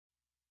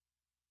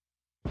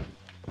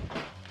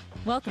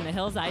Welcome to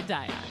Hills I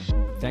Die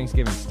On.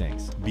 Thanksgiving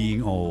stinks.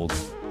 Being old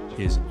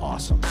is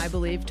awesome. I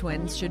believe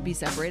twins should be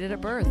separated at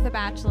birth. The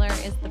Bachelor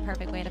is the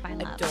perfect way to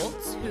find love.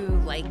 Adults who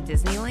like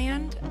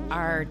Disneyland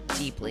are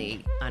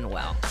deeply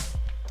unwell.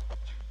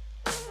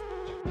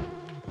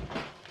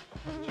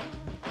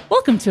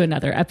 Welcome to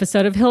another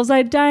episode of Hills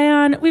I Die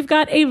On. We've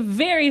got a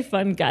very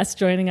fun guest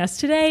joining us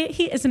today.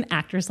 He is an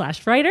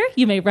actor/writer.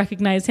 You may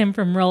recognize him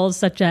from roles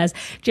such as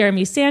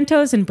Jeremy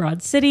Santos in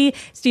Broad City,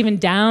 Stephen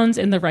Downes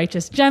in The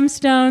Righteous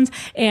Gemstones,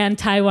 and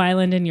Ty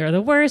Weiland in You're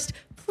the Worst.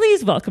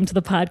 Please welcome to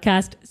the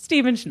podcast,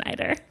 Stephen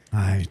Schneider.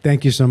 Hi,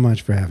 thank you so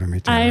much for having me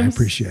today. I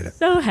appreciate it.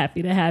 So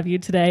happy to have you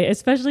today,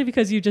 especially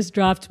because you just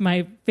dropped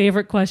my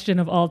favorite question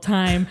of all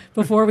time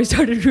before we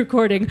started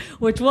recording,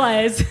 which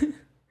was...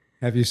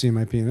 Have you seen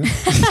my penis?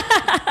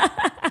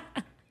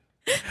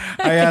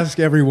 I ask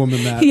every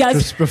woman that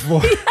just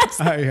before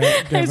I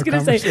was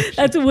going to say,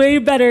 that's way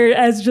better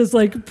as just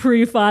like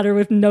pre-fodder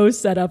with no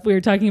setup. We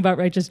were talking about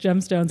Righteous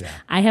Gemstones. Yeah.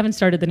 I haven't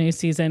started the new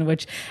season,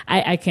 which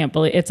I can't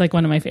believe. It's like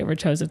one of my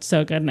favorite shows. It's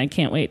so good, and I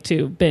can't wait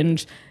to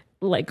binge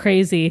like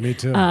crazy. Me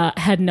too.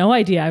 Had no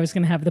idea I was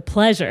going to have the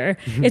pleasure.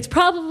 Mm-hmm. It's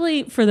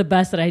probably for the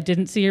best that I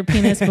didn't see your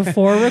penis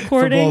before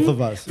recording. For both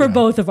of us. For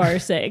both of our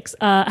sakes.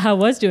 How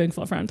was doing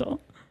Full Frontal?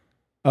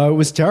 It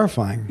was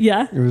terrifying.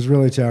 Yeah. It was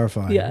really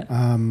terrifying.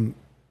 Yeah.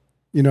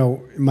 You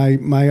know,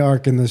 my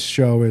arc in this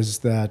show is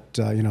that,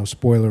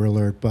 spoiler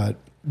alert, but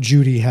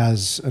Judy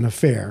has an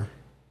affair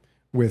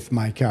with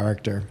my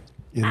character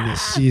in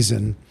this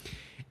season.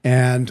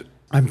 And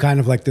I'm kind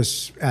of like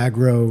this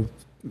aggro,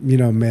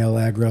 male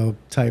aggro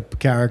type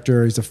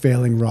character. He's a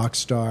failing rock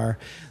star.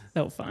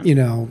 So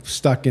fun.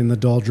 Stuck in the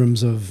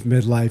doldrums of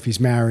midlife.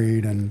 He's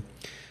married, and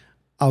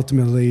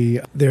ultimately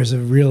there's a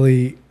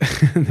really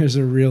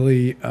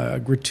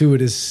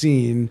gratuitous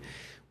scene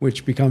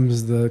which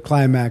becomes the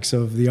climax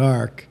of the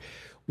arc,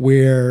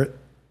 where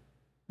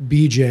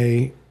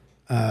BJ,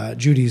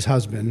 Judy's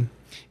husband,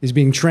 is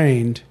being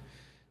trained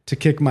to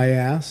kick my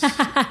ass.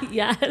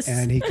 Yes.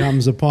 And he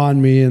comes upon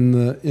me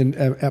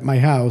at my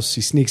house.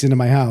 He sneaks into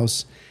my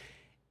house,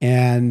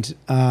 and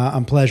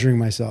I'm pleasuring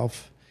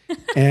myself.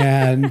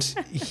 And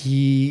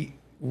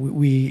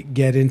we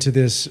get into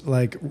this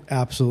like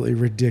absolutely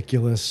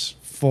ridiculous,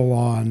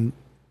 full-on,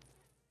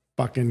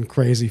 fucking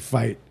crazy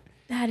fight.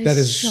 That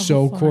is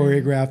so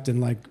choreographed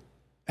and like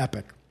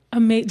epic.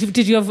 Amazing.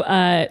 Did you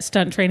have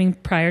stunt training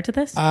prior to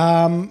this?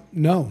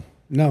 No,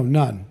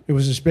 none. It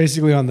was just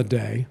basically on the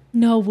day.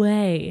 No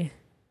way.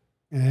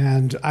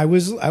 And I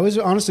was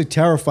honestly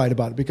terrified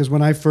about it, because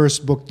when I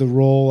first booked the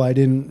role, I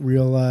didn't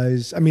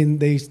realize. I mean,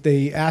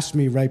 they asked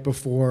me right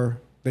before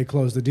they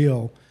closed the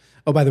deal,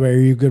 oh, by the way, are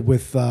you good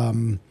with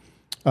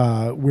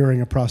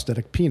wearing a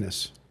prosthetic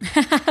penis?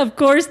 Of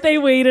course they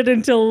waited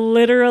until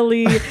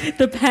literally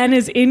the pen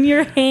is in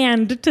your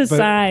hand to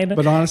sign.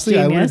 But honestly,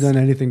 Genius. I would have done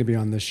anything to be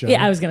on this show.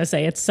 Yeah, I was going to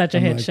say, it's such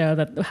a hit show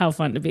that how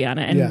fun to be on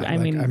it. And I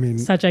mean,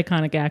 such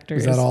iconic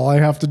actors. Is that all I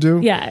have to do?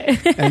 Yeah.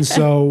 And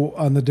so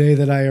on the day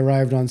that I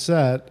arrived on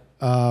set,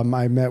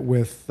 I met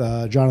with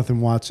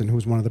Jonathan Watson, who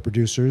was one of the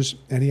producers,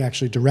 and he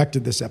actually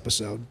directed this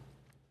episode.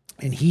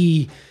 And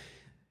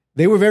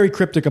they were very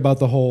cryptic about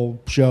the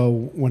whole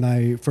show when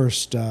I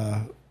first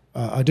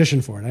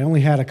auditioned for it. I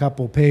only had a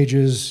couple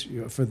pages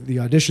for the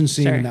audition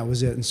scene, and that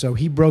was it. And so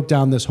he broke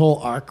down this whole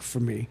arc for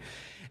me,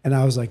 and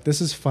I was like,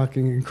 this is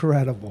fucking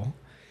incredible,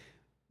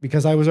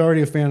 because I was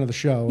already a fan of the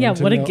show. Yeah,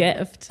 what a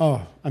gift.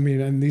 Oh, I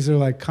mean, and these are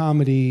like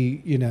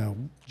comedy,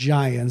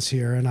 giants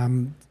here, and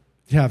I'm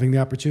having the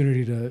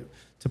opportunity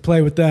to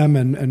play with them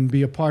and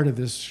be a part of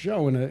this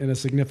show in a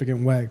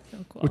significant way,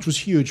 so cool. Which was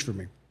huge for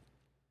me.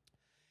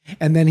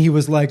 And then he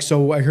was like,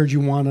 so I heard you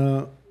want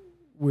to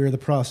wear the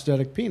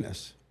prosthetic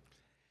penis.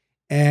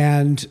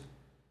 And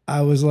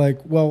I was like,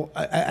 well,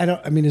 I don't,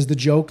 I mean, is the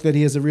joke that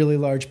he has a really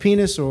large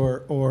penis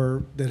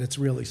or that it's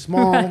really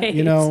small, right.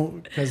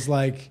 Because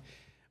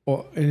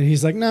and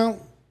he's like,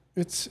 no,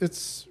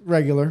 it's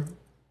regular.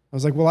 I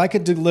was like, well, I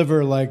could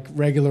deliver like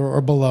regular or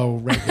below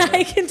regular.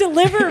 I can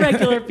deliver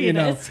regular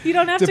penis. You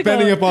don't have to go.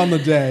 Depending upon the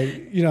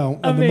day,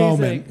 on the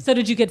moment. So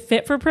did you get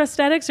fit for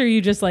prosthetics, or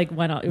you just like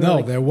went out?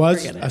 No, there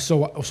was.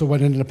 So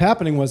what ended up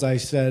happening was I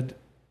said,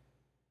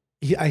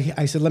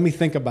 I said, let me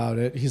think about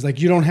it. He's like,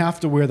 you don't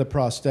have to wear the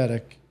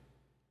prosthetic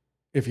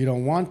if you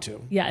don't want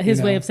to. Yeah,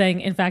 his way of saying,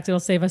 in fact, it'll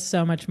save us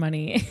so much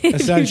money.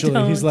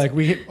 Essentially, he's like,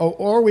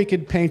 or we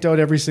could paint out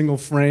every single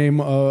frame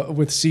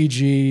with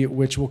CG,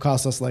 which will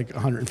cost us like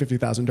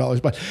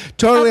 $150,000. But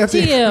totally up to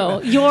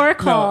you, your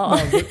call.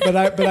 No, but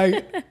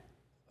I.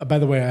 By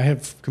the way, I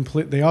have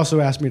They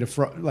also asked me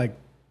to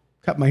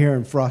cut my hair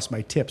and frost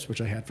my tips, which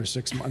I had for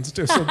 6 months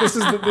too. So this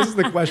is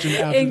the question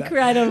after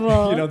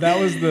Incredible.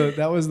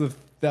 that.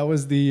 That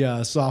was the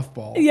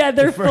softball. Yeah,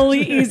 they're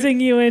fully easing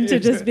you into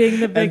just being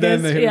the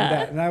biggest. And then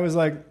that. And I was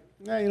like,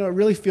 it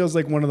really feels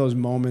like one of those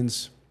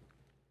moments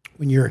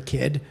when you're a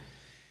kid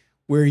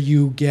where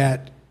you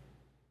get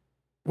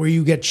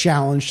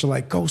challenged to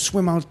like go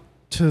swim out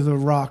to the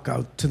rock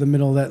out to the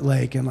middle of that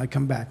lake and like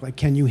come back. Like,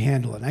 can you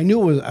handle it? And I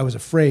knew I was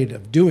afraid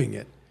of doing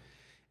it.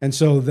 And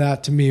so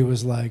that to me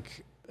was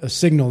like a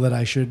signal that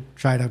I should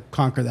try to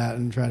conquer that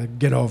and try to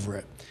get over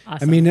it.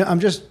 Awesome. I mean, I'm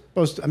just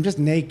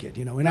naked,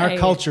 you know. In our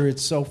culture,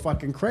 it's so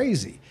fucking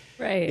crazy.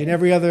 Right. In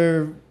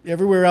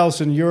everywhere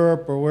else in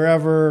Europe or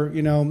wherever,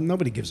 you know,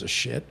 nobody gives a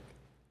shit.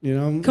 You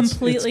know,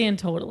 completely and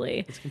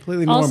totally. It's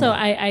completely normal. Also,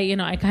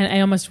 I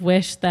almost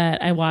wish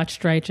that I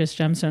watched Righteous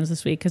Gemstones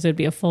this week because it would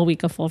be a full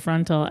week of Full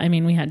Frontal. I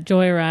mean, we had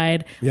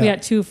Joyride. Yeah. We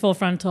got 2 Full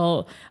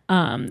Frontal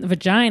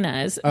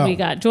vaginas. Oh. We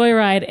got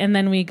Joyride, and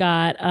then we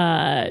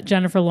got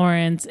Jennifer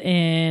Lawrence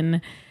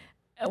in.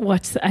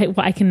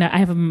 I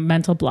have a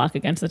mental block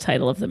against the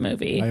title of the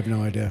movie. I have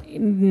no idea.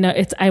 No,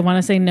 I want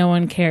to say No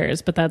One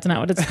Cares, but that's not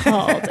what it's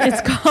called.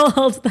 It's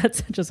called,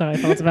 that's just how I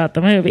felt about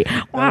the movie.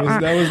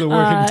 That was the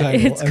working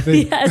title, I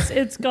think. Yes,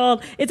 it's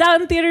called, it's out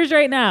in theaters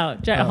right now.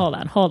 Hold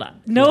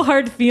on. No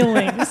Hard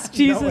Feelings.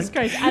 Jesus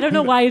Christ. I don't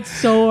know why it's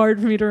so hard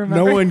for me to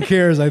remember. No One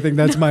Cares. I think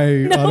that's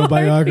my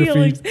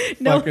autobiography.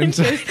 No One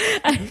Cares.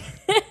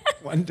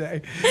 One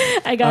day.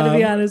 I got to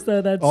be honest,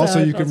 though. That's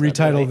also you can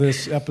retitle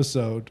this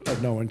episode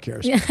of No One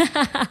Cares.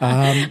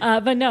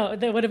 But no,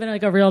 there would have been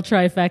like a real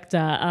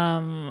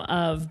trifecta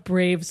of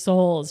brave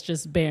souls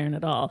just bearing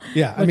it all.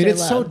 Yeah, I mean,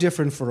 it's so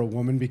different for a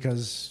woman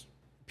because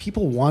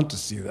people want to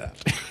see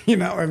that. You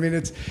know, I mean,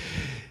 it's.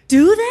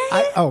 Do they?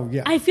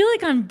 Yeah. I feel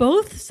like on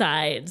both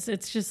sides,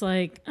 it's just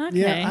like, okay.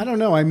 Yeah, I don't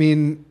know. I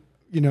mean,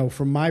 you know,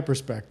 from my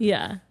perspective.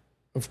 Yeah.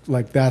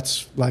 Like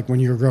that's like when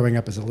you're growing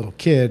up as a little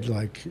kid,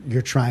 like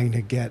you're trying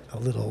to get a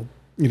little,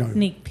 you know,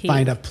 sneak peek.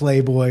 Find a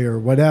Playboy or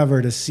whatever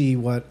to see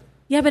what.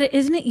 Yeah, but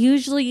isn't it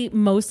usually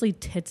mostly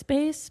tits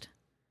based?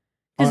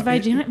 Because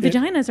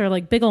vaginas are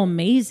like big old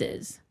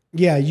mazes.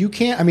 Yeah, you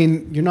can't. I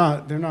mean, they're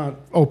not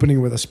opening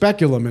with a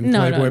speculum in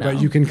Playboy, but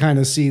you can kind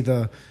of see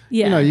the.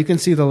 Yeah. You know, you can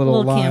see the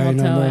little line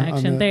camel toe on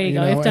action. The, there you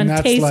go. You've done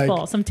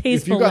tasteful, some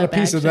tasteful. If you got a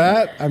piece action. of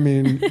that, I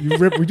mean, you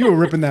were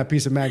ripping that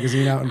piece of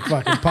magazine out and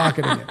fucking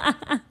pocketing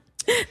it.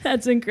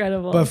 That's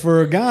incredible. But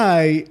for a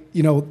guy,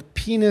 you know,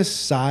 penis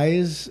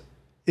size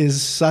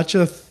is such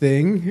a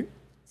thing.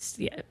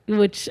 Yeah,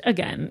 which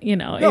again, you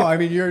know. No, I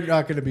mean, you're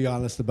not going to be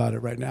honest about it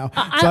right now.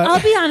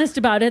 I'll be honest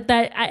about it.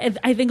 That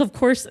I think, of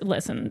course,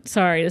 listen,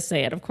 sorry to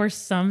say it. Of course,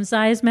 some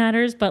size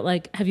matters. But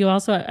like, have you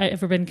also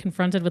ever been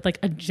confronted with like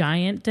a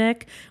giant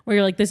dick where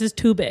you're like, this is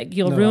too big.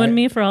 You'll ruin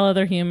me for all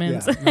other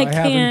humans. Yeah, no, I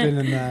haven't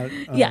been in that.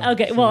 Yeah.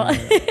 Okay. Well,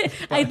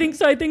 I think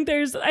so. I think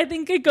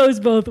it goes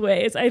both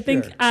ways. I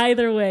think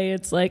either way,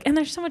 it's like, and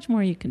there's so much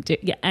more you can do.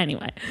 Yeah.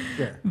 Anyway.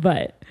 Sure.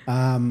 But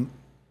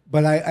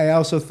I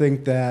also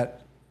think that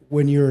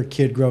when you're a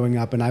kid growing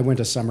up, and I went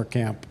to summer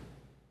camp,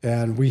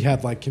 and we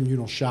had like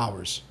communal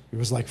showers. It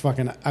was like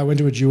I went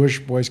to a Jewish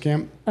boys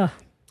camp,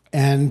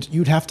 and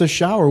you'd have to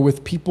shower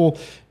with people.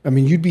 I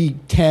mean, you'd be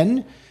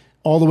 10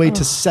 all the way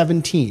to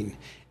 17.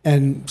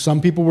 And some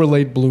people were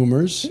late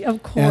bloomers.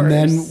 Of course. And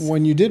then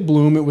when you did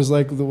bloom, it was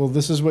like, well,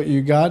 this is what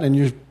you got,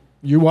 and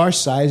you are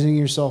sizing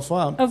yourself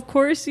up. Of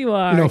course you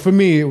are. You know, for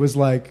me, it was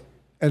like,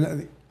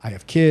 and I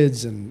have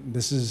kids, and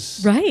this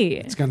is right.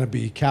 It's going to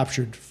be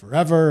captured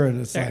forever,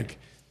 and it's like,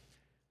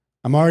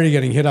 I'm already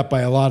getting hit up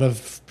by a lot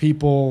of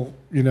people,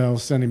 you know,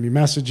 sending me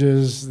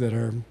messages that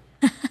are,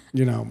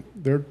 you know,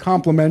 they're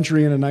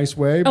complimentary in a nice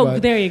way. Oh,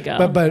 but there you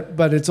go.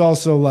 But it's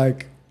also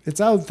like, it's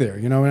out there,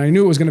 you know, and I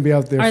knew it was going to be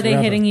out there Are forever.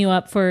 they hitting you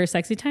up for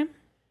sexy time?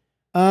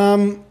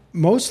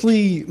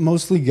 Mostly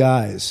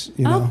guys,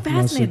 you know. Oh,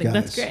 fascinating. Guys.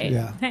 That's great.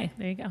 Yeah. Hey,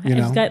 there you go. You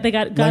know,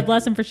 God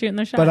bless them for shooting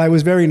their shot. But I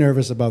was very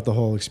nervous about the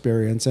whole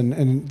experience.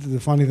 And the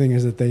funny thing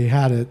is that they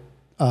had it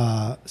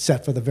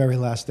set for the very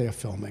last day of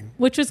filming.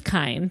 Which was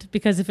kind,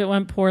 because if it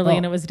went poorly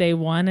and it was day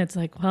one, it's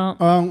like, well.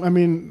 I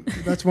mean,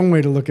 that's one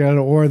way to look at it.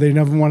 Or they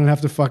never want to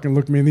have to fucking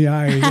look me in the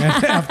eye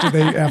again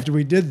after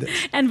we did this.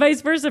 And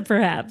vice versa,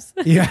 perhaps.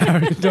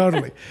 Yeah,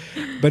 totally.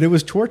 But it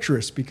was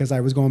torturous because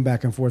I was going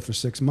back and forth for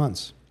 6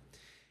 months.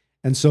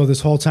 And so this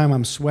whole time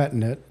I'm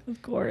sweating it.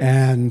 Of course.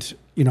 And,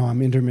 you know,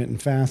 I'm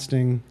intermittent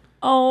fasting.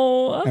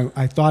 Oh. And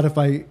I thought if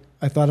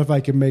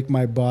I could make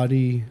my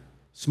body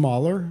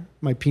smaller,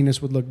 my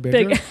penis would look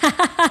bigger.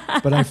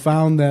 But I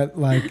found that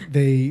like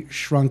they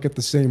shrunk at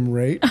the same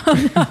rate.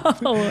 Oh,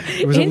 no.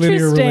 It was a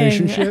linear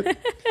relationship.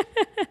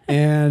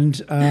 And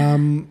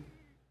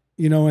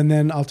you know, and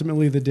then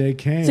ultimately the day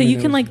came. So you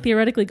can like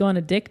theoretically go on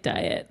a dick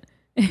diet.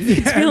 If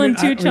it's feeling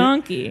too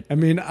chonky. I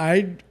mean,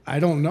 I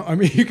don't know. I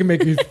mean, you can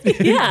make your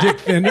dick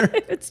thinner.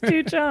 It's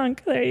too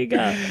chonk. There you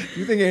go.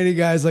 You think any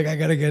guy's like, I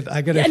gotta thin this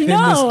dick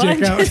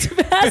I'm out? just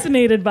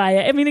fascinated by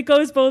it. I mean, it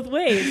goes both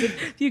ways.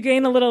 If you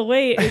gain a little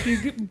weight, if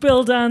you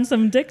build on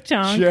some dick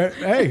chonk. Sure.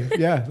 Hey,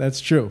 yeah, that's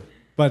true.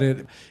 But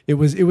it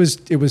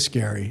was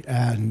scary,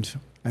 and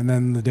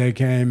then the day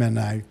came,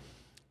 and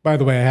by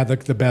the way, I had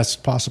the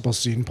best possible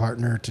scene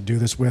partner to do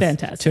this with.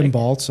 Fantastic. Tim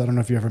Baltz. I don't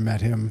know if you ever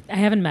met him. I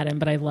haven't met him,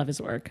 but I love his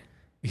work.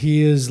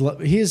 He's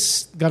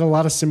got a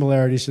lot of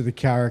similarities to the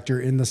character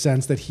in the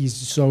sense that he's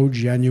so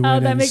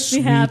genuine that and makes me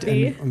sweet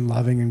happy. and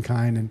loving and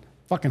kind and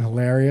fucking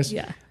hilarious.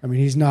 Yeah. I mean,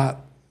 he's not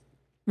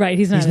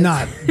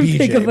BJ,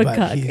 big of a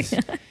cuck.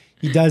 but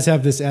he does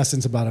have this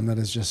essence about him that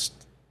is just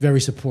very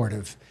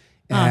supportive.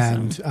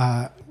 Awesome.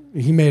 And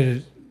he made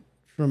it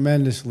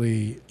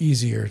tremendously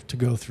easier to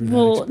go through that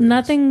Well, experience.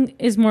 nothing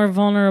is more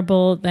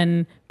vulnerable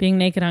than being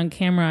naked on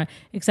camera,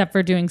 except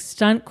for doing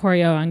stunt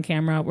choreo on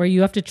camera, where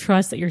you have to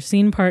trust that your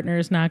scene partner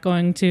is not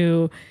going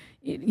to,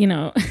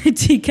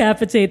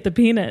 decapitate the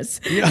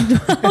penis.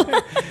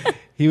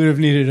 He would have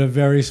needed a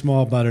very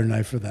small butter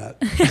knife for that.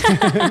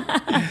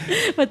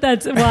 But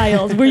that's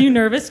wild. Were you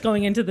nervous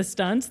going into the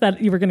stunts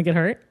that you were going to get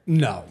hurt?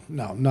 No,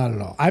 not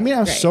at all. I mean, I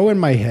was so in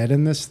my head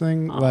in this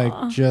thing,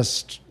 like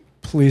just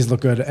please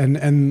look good.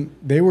 And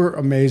they were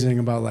amazing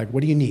about like,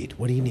 what do you need?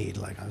 What do you need?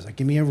 Like, I was like,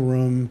 give me a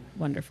room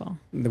Wonderful.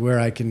 where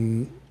I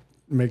can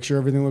make sure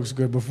everything looks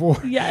good before.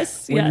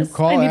 Yes, when yes. you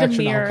call I need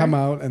action, a mirror. I'll come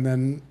out and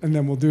then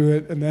we'll do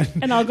it.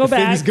 And I'll go if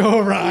back. things go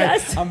awry,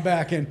 Yes. I'm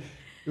back in.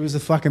 It was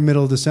the fucking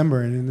middle of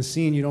December, and in the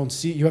scene you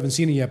haven't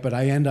seen it yet, but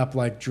I end up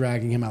like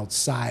dragging him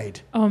outside.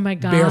 Oh my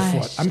gosh.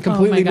 Barefoot. I'm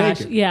completely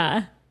naked.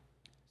 Yeah.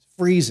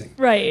 Freezing.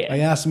 Right. I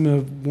asked them to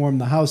warm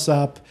the house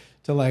up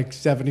to like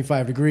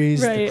 75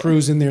 degrees. Right. The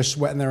crew's in there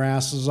sweating their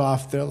asses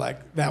off. They're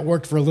like, that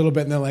worked for a little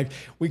bit, and they're like,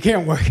 we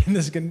can't work in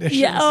this condition.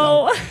 Yeah.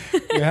 So Oh.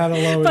 we had to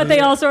lower But the- they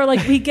also are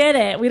like, we get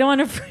it. We don't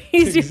want to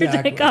freeze your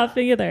Exactly. dick off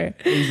either.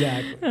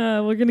 Exactly.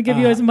 We're going to give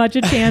you as much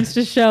a chance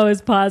to show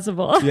as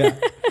possible. Yeah.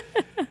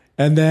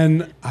 And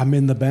then I'm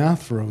in the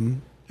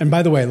bathroom. And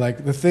by the way,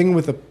 like the thing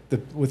with the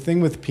thing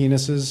with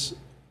penises,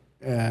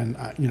 and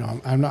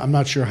I'm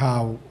not sure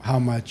how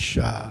much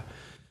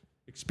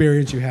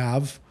experience you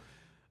have.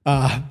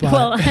 But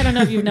Well, I don't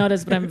know if you've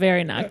noticed, but I'm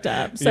very knocked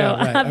up. So Yeah,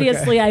 right,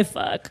 obviously okay. I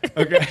fuck.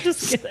 Okay.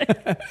 Just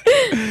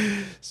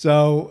kidding.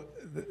 So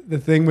the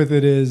thing with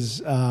it is,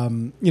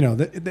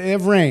 they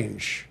have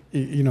range.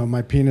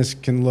 My penis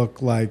can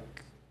look like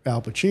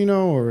Al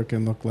Pacino, or it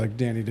can look like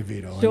Danny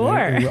DeVito. Sure.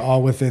 And we're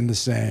all within the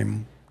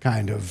same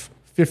kind of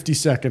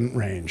 50-second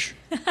range,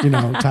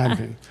 time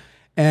thing.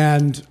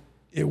 And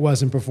it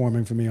wasn't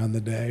performing for me on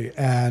the day.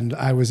 And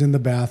I was in the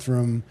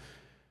bathroom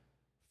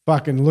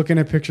fucking looking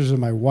at pictures of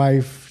my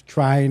wife,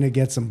 trying to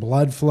get some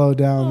blood flow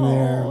down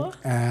there.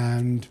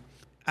 And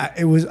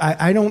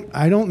I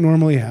don't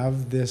normally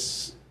have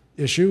this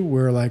issue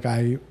where like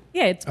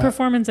Yeah, it's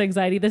performance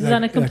anxiety. This is like-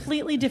 on a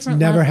completely different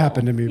never level.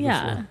 happened to me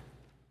Yeah. before.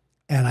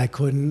 And I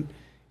couldn't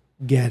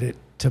get it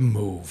to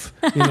move,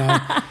 and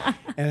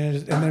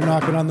they're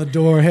knocking on the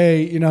door.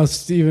 Hey,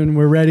 Steven,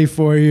 we're ready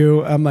for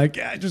you. I'm like,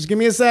 yeah, just give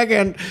me a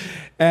second.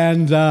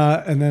 And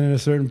then at a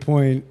certain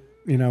point,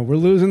 we're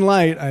losing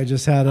light. I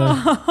just had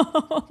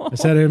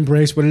to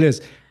embrace what it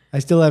is. I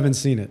still haven't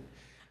seen it.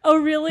 Oh,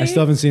 really? I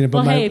still haven't seen it.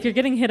 But Well, hey, if you're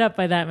getting hit up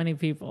by that many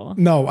people.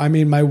 no, I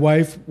mean, my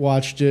wife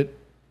watched it,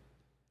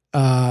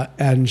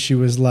 and she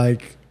was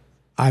like,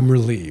 I'm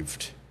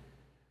relieved.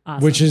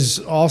 Awesome. Which is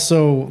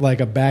also like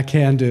a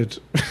backhanded.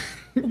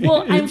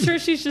 Well, I'm sure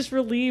she's just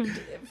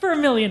relieved for a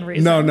million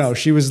reasons. No.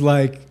 She was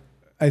like,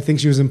 I think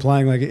she was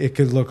implying like it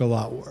could look a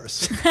lot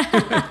worse.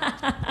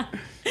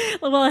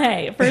 Well,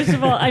 hey, first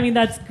of all, I mean,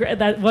 that's great.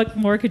 What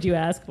more could you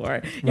ask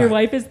for? Your Right.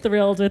 wife is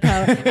thrilled with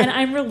how, and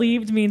I'm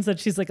relieved means that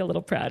she's like a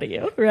little proud of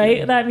you, right?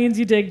 Yeah. That means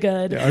you did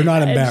good. Yeah, or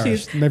not And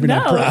embarrassed. Maybe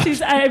not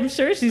proud. I'm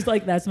sure she's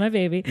like, that's my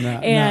baby. No.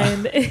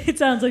 And it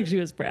sounds like she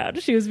was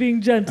proud. She was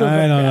being gentle. I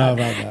but don't know proud.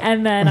 about that.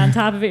 And then on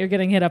top of it, you're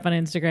getting hit up on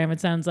Instagram. It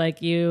sounds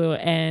like you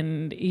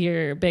and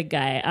your big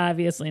guy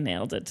obviously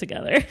nailed it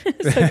together.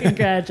 So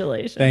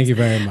congratulations. Thank you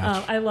very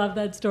much. I love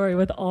that story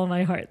with all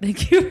my heart.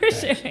 Thank you for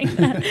sharing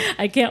that.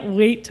 I can't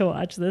wait to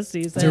watch this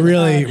season. It's a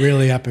really,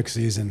 really epic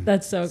season.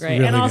 That's so great.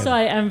 really And also, good.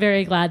 I am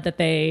very glad that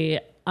they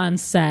on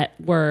set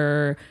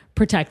were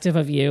protective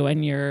of you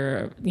and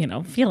your,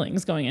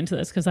 feelings going into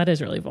this, because that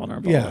is really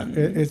vulnerable. Yeah, and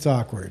it's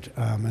awkward,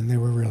 and they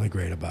were really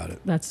great about it.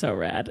 that's so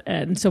rad.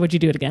 And so, would you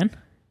do it again?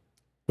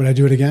 Would I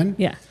do it again?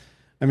 Yeah.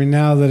 I mean,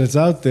 now that it's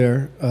out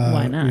there,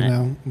 Why not?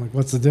 I'm like,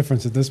 what's the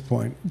difference at this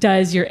point?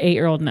 Does your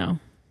 8-year-old know?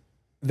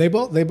 They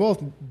both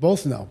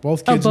know.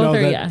 Both Oh, kids both know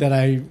are, that, yeah. that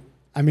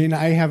I mean,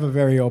 I have a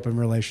very open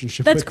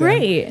relationship. That's with them.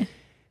 great.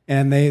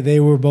 And they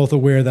were both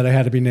aware that I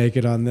had to be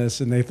naked on this,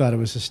 and they thought it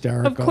was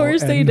hysterical. Of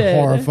course they and did.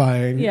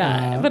 Horrifying.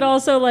 Yeah, but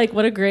also like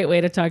what a great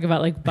way to talk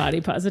about like body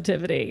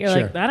positivity. You're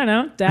Sure. like, I don't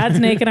know, dad's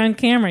naked on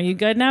camera. You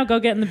good now? Go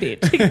get in the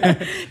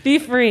beach. Be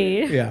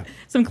free. Yeah.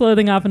 Some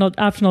clothing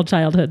optional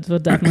childhoods will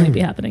definitely be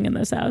happening in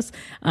this house.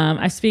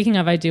 Speaking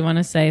of, I do want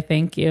to say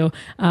thank you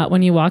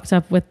when you walked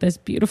up with this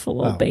beautiful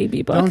little Oh,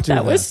 baby book. don't do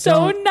That was that.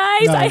 so Don't-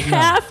 nice. no, I no.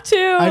 have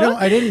to.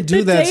 I didn't do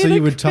The that day so the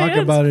you would talk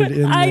about it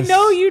in I this.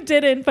 know you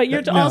didn't, but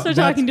you're No, also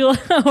talking to a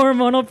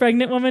hormonal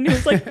pregnant woman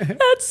who's like,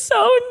 that's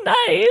so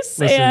nice.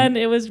 Listen. And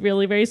it was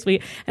really very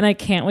sweet. And I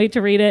can't wait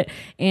to read it.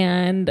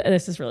 And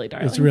this is really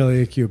darling. It's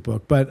really a cute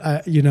book, but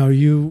you're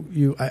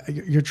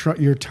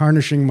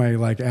tarnishing my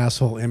like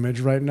asshole image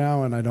right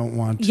now, and I don't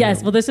want to.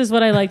 Yes, well, this is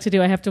what I like to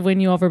do. I have to win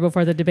you over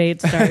before the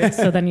debate starts,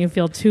 so then you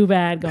feel too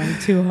bad going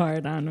too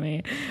hard on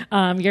me.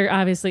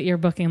 You're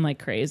booking like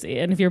crazy,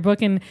 and if you're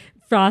booking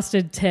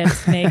frosted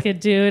tips naked,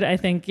 dude, I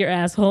think your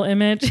asshole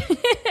image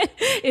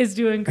is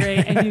doing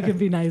great, and you can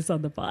be nice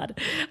on the pod.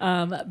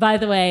 By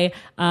the way,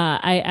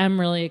 I am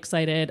really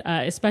excited,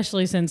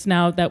 especially since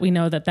now that we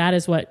know that that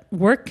is what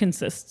work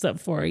consists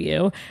of for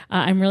you.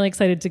 I'm really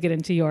excited to get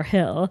into your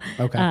hill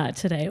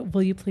today.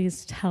 Will you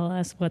please tell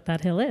us what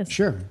that hill is?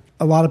 Sure.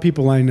 A lot of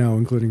people I know,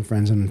 including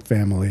friends and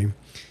family,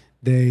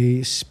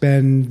 they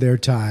spend their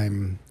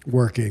time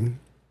working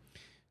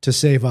to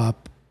save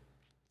up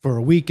for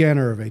a weekend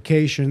or a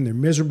vacation. They're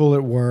miserable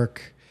at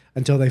work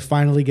until they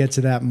finally get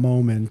to that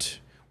moment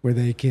where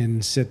they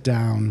can sit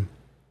down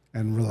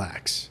and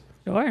relax.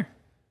 Sure.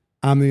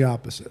 I'm the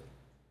opposite.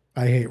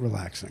 I hate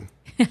relaxing.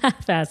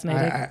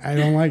 Fascinating. I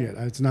don't like it.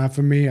 It's not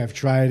for me. I've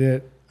tried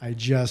it. I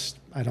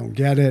don't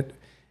get it.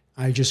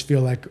 I just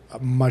feel like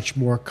I'm much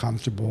more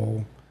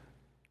comfortable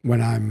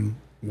when I'm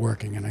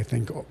working, and I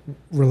think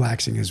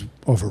relaxing is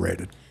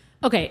overrated.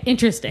 Okay,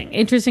 interesting.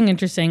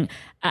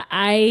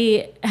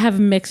 I have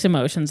mixed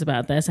emotions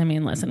about this. I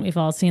mean, listen, we've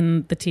all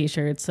seen the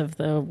T-shirts of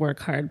the work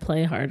hard,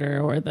 play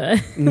harder, or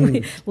the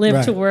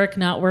live to work,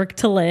 not work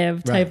to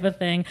live type of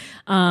thing,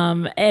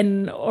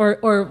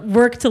 or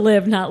work to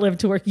live, not live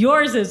to work.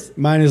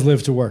 Mine is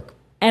live to work.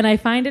 And I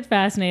find it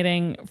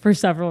fascinating for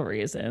several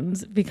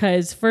reasons.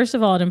 Because first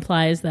of all, it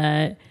implies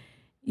that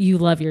you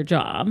love your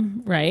job,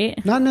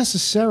 right? Not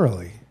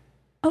necessarily.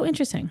 Oh,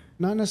 interesting.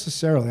 Not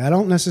necessarily. I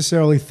don't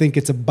necessarily think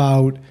it's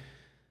about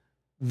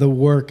the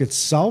work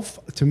itself.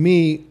 To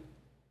me,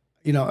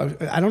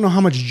 I don't know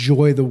how much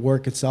joy the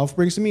work itself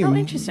brings to me. Oh,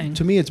 interesting.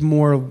 To me, it's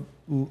more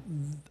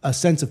a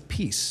sense of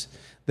peace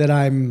that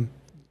I'm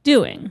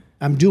doing.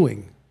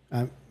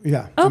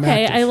 Yeah.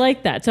 Okay, I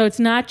like that. So it's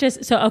not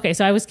just so.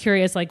 I was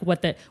curious, like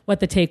what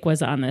the take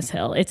was on this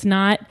hill. It's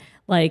not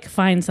like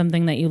find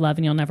something that you love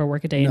and you'll never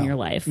work a day in your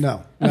life.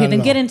 No. Okay,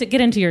 then get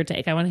into your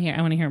take. I want to hear.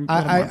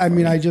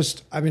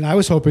 I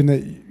was hoping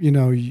that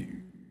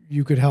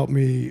you could help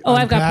me. Oh,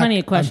 I've got plenty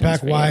of questions.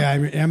 Unpack why I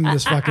am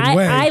this fucking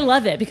way. I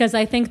love it because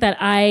I think that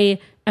I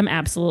am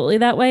absolutely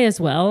that way as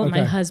well.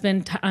 Okay. My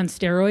husband on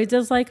steroids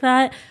is like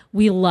that.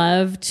 We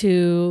love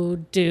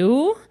to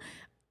do,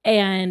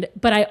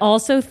 but I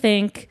also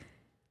think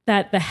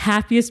that the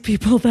happiest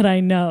people that I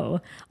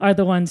know are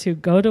the ones who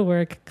go to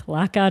work,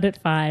 clock out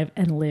at 5,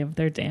 and live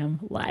their damn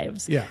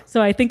lives. Yeah.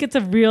 So I think it's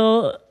a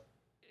real,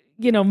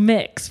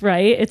 mix,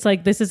 right? It's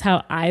like, this is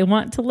how I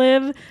want to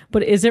live,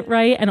 but is it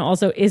right? And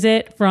also, is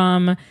it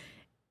from,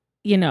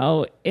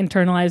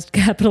 internalized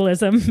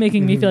capitalism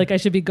making me feel like I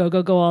should be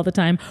go all the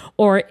time?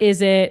 Or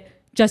is it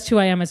just who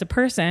I am as a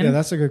person? Yeah,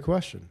 that's a good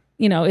question.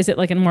 Is it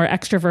like a more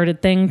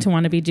extroverted thing to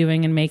want to be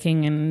doing and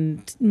making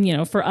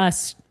and, for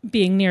us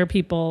being near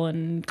people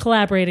and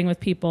collaborating with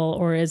people,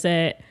 or is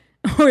it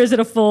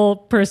a full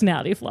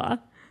personality flaw?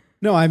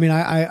 No, I mean,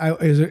 I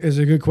is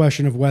a good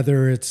question of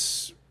whether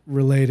it's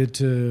related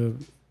to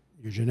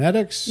your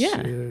genetics,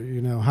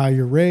 how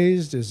you're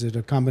raised. Is it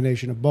a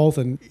combination of both?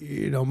 And,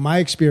 my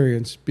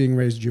experience being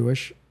raised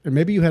Jewish, and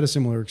maybe you had a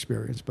similar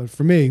experience, but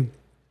for me,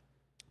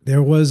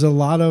 there was a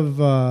lot of,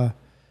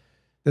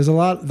 there's a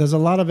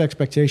lot of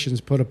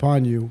expectations put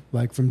upon you,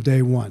 like from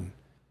day one.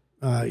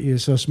 You're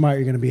so smart,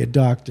 you're going to be a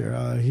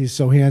doctor. He's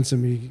so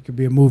handsome, he could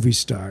be a movie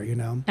star.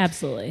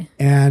 Absolutely.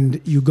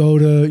 And you go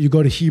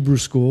to Hebrew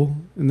school,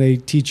 and they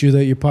teach you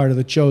that you're part of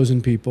the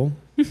chosen people,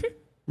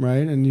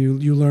 right? And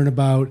you learn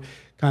about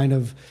kind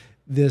of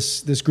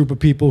this group of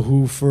people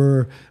who,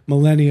 for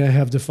millennia,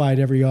 have defied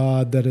every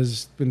odd that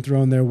has been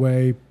thrown their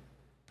way,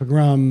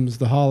 pogroms,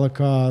 the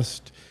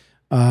Holocaust,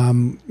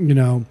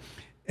 the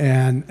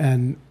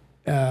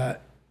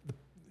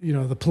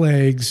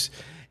plagues,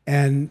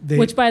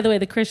 which, by the way,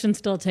 the Christians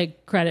still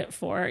take credit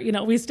for.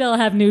 We still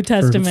have New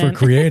Testament for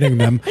creating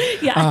them.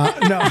 Yeah,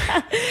 no,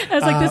 I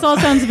was like, this all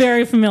sounds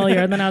very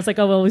familiar, and then I was like,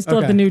 oh well, we still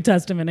have the New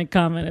Testament in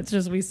common. It's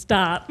just we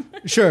stop.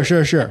 Sure.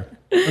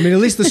 I mean, at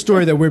least the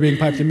story that we're being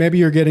piped in. Maybe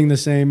you're getting the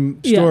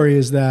same story.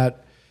 Is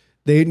that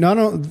they not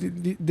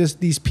only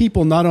these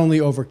people not only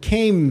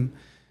overcame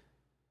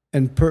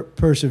and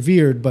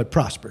persevered, but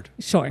prospered.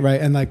 Sure. Right,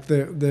 and like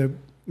the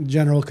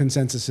general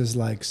consensus is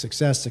like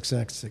success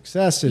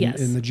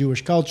in the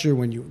Jewish culture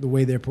the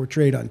way they're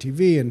portrayed on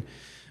TV and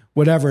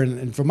whatever.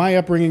 And for my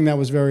upbringing, that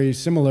was very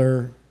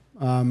similar.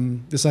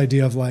 This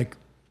idea of like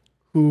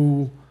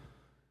who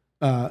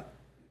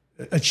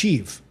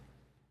achieve.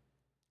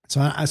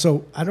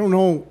 So I don't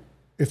know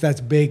if that's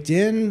baked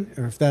in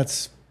or if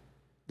that's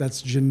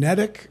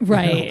genetic.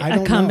 Right,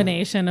 a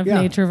combination of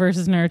nature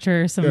versus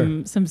nurture.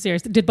 Some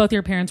serious. Did both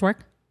your parents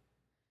work?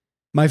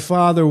 My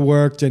father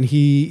worked, and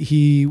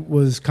he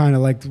was kind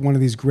of like one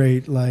of these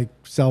great like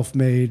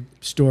self-made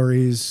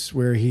stories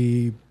where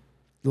he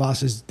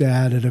lost his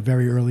dad at a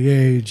very early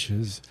age.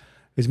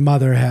 His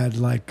mother had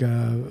like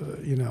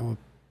she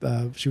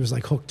was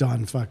like hooked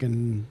on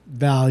fucking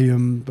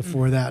Valium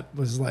before that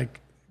was like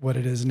what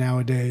it is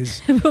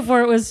nowadays.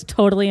 Before it was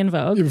totally in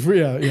vogue.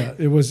 Yeah,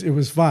 it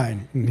was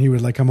fine. And he would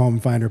like come home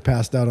and find her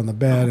passed out on the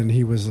bed, and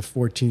he was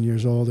 14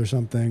 years old or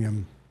something,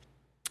 and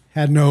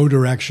had no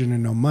direction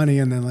and no money,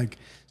 and then like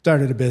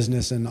started a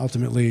business and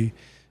ultimately,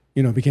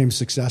 became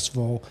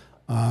successful.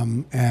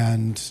 I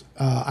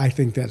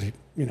think that,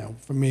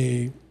 for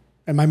me,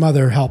 my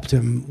mother helped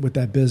him with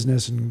that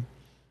business and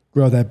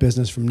grow that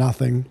business from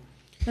nothing.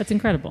 That's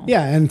incredible.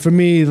 Yeah, and for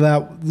me,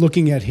 that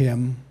looking at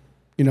him,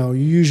 you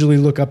usually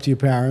look up to your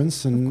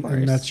parents, and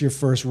that's your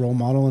first role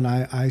model. And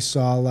I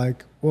saw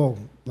like, whoa,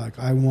 like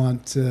I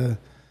want to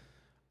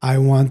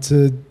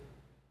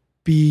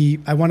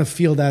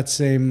feel that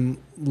same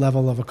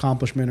level of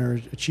accomplishment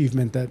or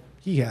achievement that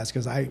he has,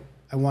 because I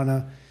want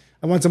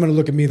someone to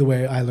look at me the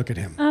way I look at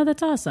him. Oh,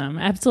 that's awesome.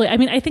 Absolutely. I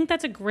mean, I think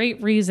that's a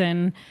great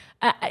reason.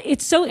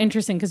 It's so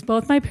interesting because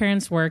both my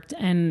parents worked,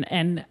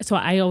 and so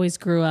I always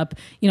grew up,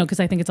 because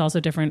I think it's also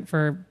different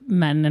for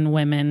men and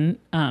women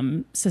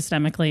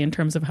systemically in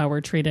terms of how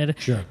we're treated.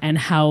 Sure. And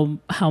how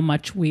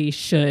much we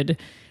should,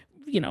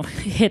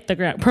 hit the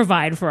ground,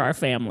 provide for our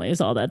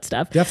families, all that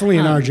stuff. Definitely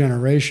in our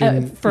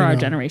generation. For our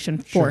generation,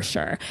 for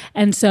sure.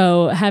 And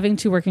so having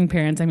two working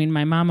parents, I mean,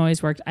 my mom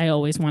always worked. I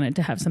always wanted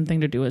to have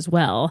something to do as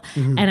well.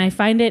 Mm-hmm. And I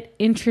find it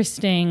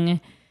interesting.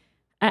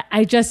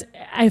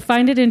 I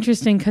find it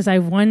interesting because I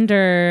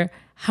wonder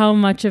how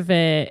much of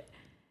it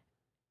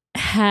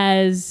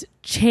has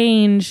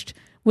changed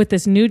with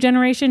this new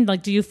generation.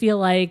 Like, do you feel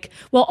like,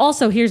 well,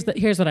 also here's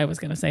what I was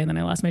going to say, and then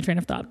I lost my train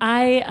of thought.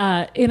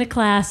 In a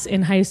class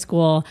in high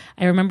school,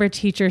 I remember a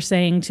teacher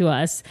saying to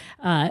us,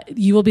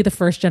 you will be the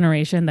first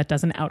generation that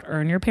doesn't out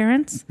earn your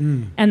parents.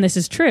 And this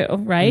is true,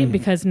 right?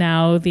 Because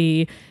now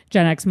the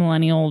Gen X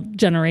millennial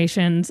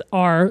generations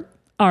are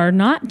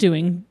not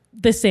doing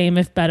the same,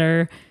 if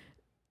better.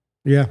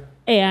 Yeah.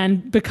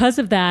 And because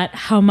of that,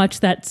 how much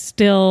that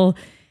still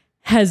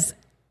has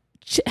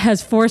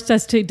forced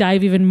us to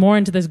dive even more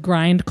into this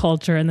grind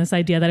culture and this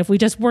idea that if we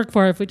just work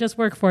for it, we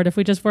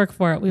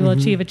will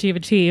achieve.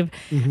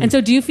 Mm-hmm. And so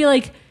do you feel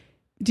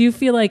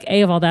like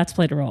A, of all that's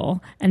played a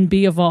role, and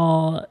B, of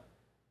all,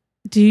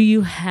 is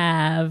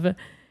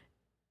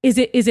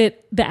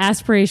it the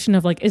aspiration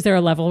of like, is there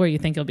a level where you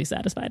think you'll be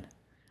satisfied,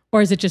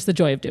 or is it just the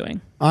joy of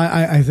doing?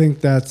 I think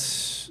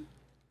those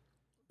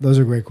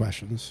are great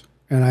questions.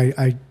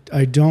 And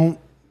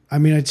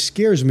it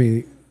scares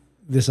me,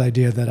 this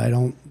idea that I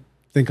don't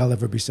think I'll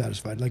ever be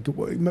satisfied. Like,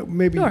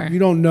 maybe you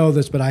don't know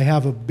this, but I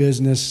have a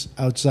business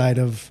outside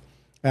of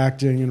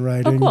acting and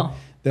writing. Oh, cool.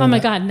 Oh my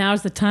God,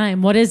 now's the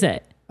time. What is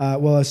it?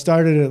 Well, I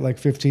started it like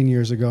 15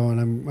 years ago, and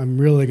I'm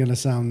really going to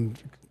sound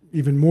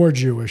even more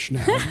Jewish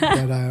now.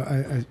 But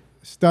I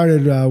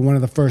started one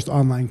of the first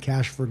online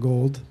cash for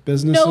gold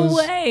businesses. No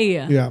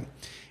way. Yeah.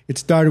 It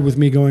started with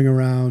me going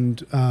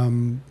around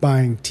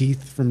buying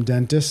teeth from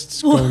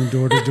dentists, going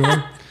door to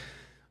door.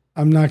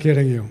 I'm not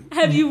kidding you.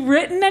 Have you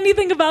written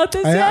anything about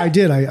this yet? I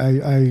did.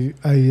 I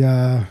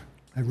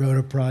wrote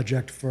a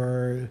project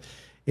for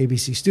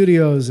ABC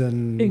Studios,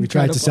 and we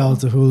tried to sell it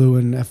to Hulu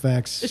and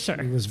FX. Sure,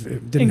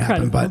 it didn't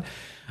happen. But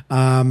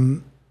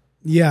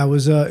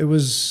it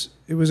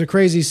was a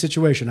crazy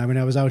situation. I mean,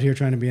 I was out here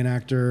trying to be an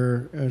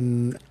actor,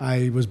 and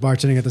I was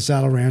bartending at the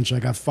Saddle Ranch.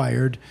 I got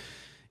fired,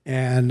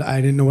 and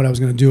I didn't know what I was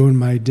going to do. And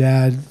my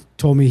dad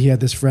told me he had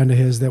this friend of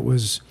his that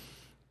was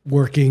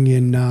working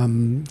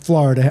in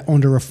Florida,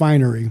 owned a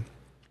refinery,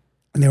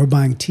 and they were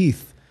buying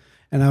teeth.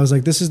 And I was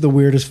like, this is the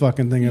weirdest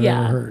fucking thing I've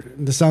ever heard.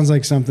 This sounds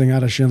like something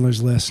out of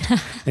Schindler's List.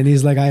 And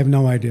he's like, I have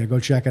no idea. Go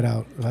check it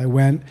out. I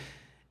went,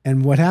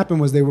 and what happened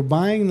was they were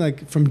buying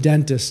like from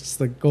dentists,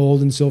 like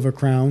gold and silver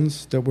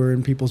crowns that were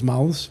in people's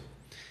mouths.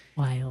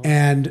 Wild.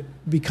 And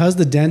because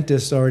the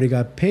dentist already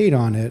got paid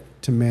on it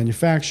to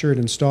manufacture it,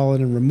 install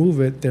it, and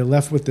remove it, they're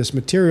left with this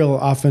material.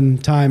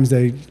 Oftentimes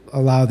they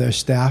allow their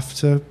staff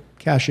to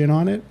cash in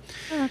on it.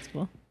 Oh, that's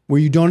cool.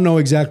 Where you don't know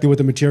exactly what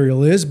the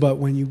material is, but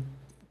when you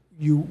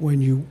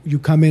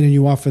come in and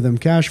you offer them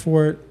cash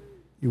for it,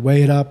 you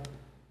weigh it up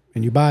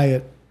and you buy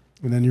it,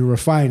 and then you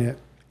refine it,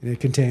 and it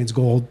contains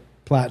gold,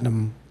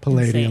 platinum,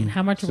 palladium. Insane.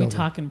 How much silver. Are we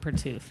talking per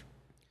tooth?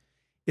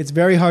 It's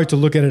very hard to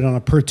look at it on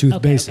a per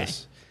tooth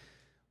basis,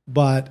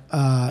 but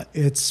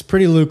it's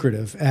pretty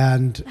lucrative.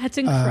 And that's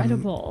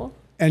incredible.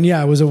 And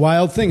yeah, it was a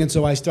wild thing. And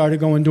so I started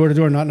going door to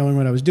door, not knowing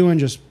what I was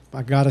doing.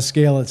 I got a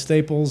scale at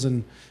Staples,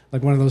 and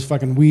like one of those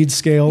fucking weed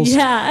scales.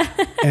 Yeah.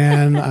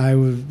 And I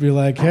would be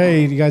like,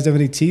 hey, do you guys have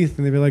any teeth?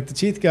 And they'd be like, the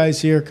teeth guy's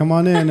here, come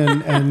on in.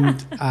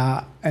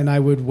 And I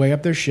would weigh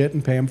up their shit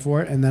and pay them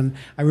for it. And then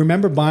I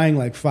remember buying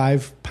like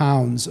 5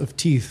 pounds of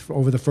teeth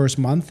over the first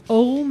month.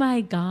 Oh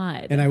my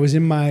God. And I was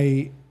in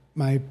my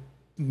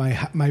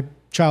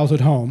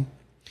childhood home.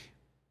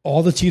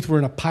 All the teeth were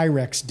in a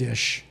Pyrex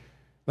dish,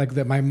 like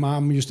that my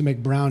mom used to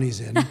make brownies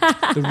in.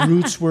 The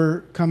roots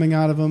were coming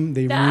out of them.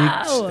 They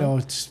reeked. Oh,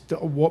 it's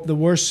the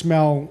worst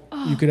smell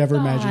you could ever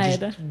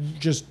imagine.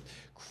 Just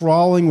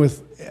crawling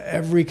with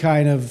every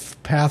kind of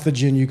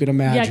pathogen you could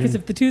imagine. Yeah, because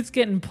if the tooth's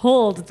getting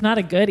pulled, it's not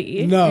a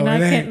goodie. No, you're not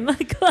getting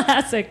like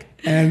classic.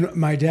 And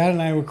my dad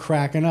and I were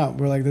cracking up.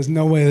 We're like, "There's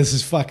no way this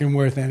is fucking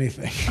worth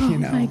anything." Oh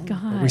my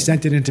God! But we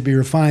sent it in to be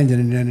refined,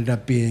 and it ended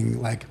up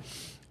being like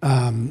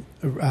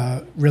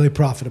really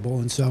profitable.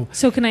 And so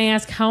can I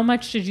ask, how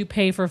much did you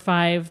pay for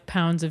 5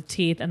 pounds of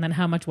teeth, and then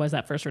how much was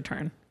that first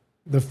return?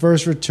 The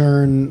first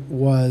return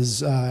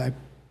was I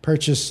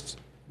purchased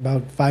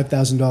about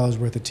 $5,000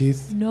 worth of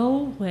teeth.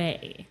 No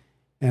way.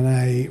 And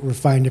I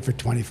refined it for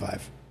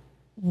 $25,000.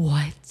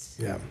 What?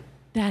 Yeah.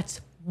 That's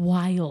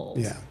wild.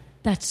 Yeah.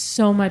 That's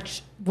so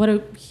much. What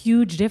a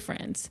huge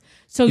difference.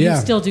 So you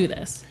still do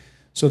this.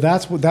 So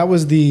that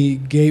was the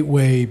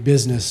gateway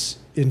business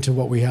into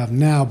what we have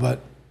now.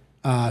 But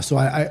so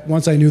I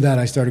once I knew that,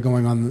 I started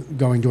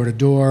going door to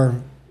door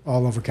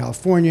all over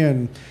California,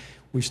 and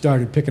we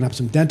started picking up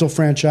some dental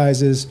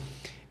franchises.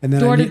 And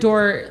then Door to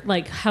door,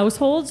 like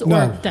households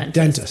or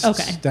dentists?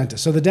 Okay.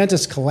 Dentists. So the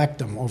dentists collect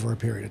them over a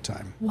period of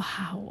time.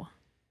 Wow.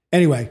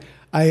 Anyway,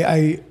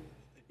 I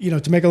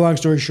to make a long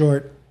story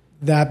short,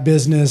 that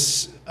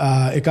business,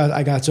 I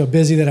got so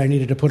busy that I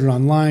needed to put it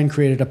online,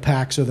 created a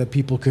pack so that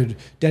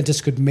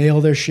dentists could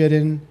mail their shit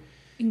in.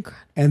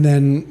 Incredible. And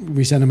then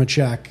we sent them a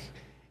check.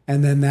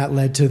 And then that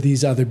led to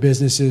these other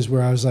businesses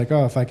where I was like,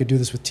 oh, if I could do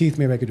this with teeth,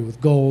 maybe I could do it with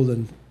gold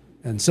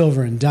and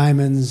silver and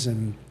diamonds.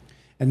 And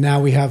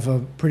now we have a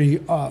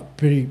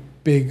pretty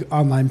big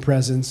online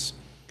presence.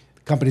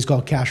 The company's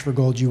called Cash for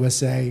Gold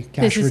USA,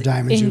 Cash for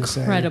Diamonds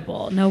USA.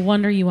 Incredible. No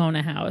wonder you own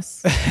a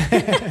house.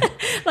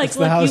 Like,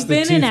 look, house you've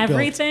been that in Teeth built.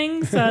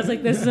 everything. So I was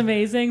like, this is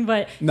amazing.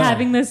 But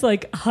having this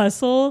like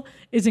hustle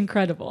is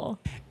incredible.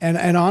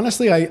 And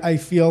honestly, I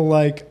feel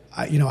like,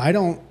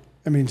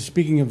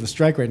 speaking of the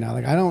strike right now,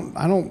 like I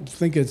don't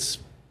think it's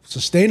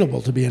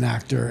sustainable to be an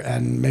actor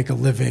and make a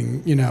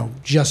living,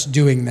 just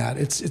doing that.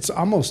 It's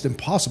almost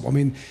impossible. I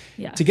mean,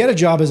 to get a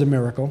job is a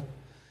miracle.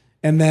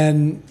 And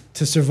then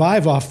to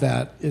survive off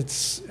that,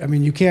 it's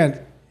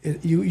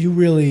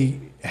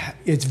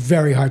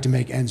very hard to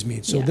make ends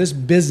meet. So this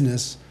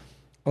business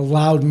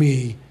allowed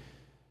me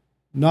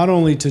not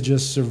only to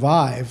just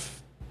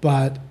survive,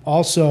 but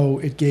also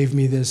it gave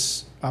me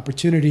this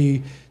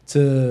opportunity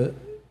to,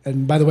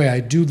 and by the way, I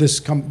do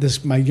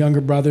this, my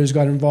younger brothers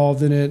got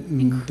involved in it. And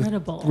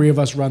Incredible. The three of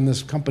us run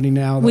this company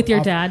now. With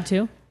your dad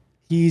too?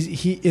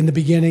 He in the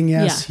beginning,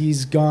 yes. Yeah.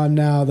 He's gone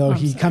now, though.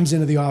 He comes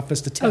into the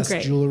office to test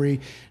jewelry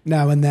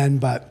now and then.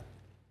 But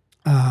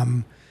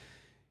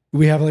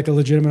we have like a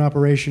legitimate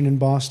operation in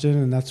Boston,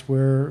 and that's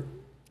where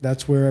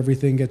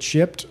everything gets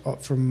shipped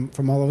from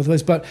all over the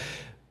place. But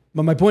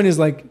my point is,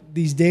 like,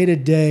 the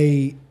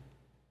day-to-day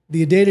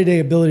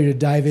ability to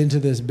dive into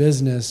this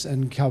business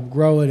and help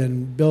grow it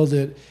and build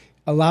it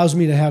allows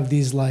me to have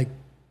these like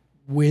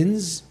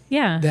wins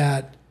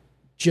that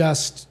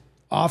just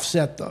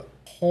offset the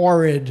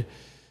horrid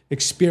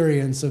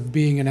experience of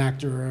being an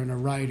actor and a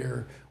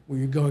writer where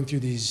you're going through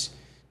these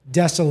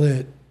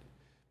desolate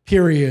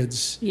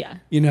periods. Yeah.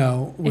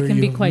 Where it can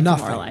be quite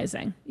nothing.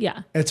 Demoralizing.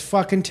 Yeah. It's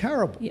fucking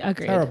terrible. Yeah,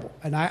 agreed. Terrible.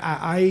 And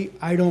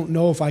I don't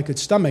know if I could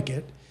stomach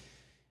it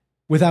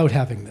without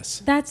having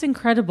this. That's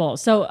incredible.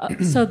 So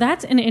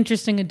that's an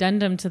interesting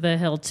addendum to the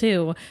Hill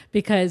too,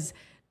 because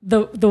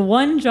the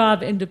one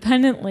job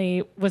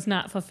independently was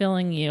not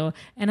fulfilling you.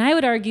 And I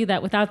would argue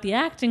that without the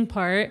acting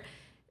part,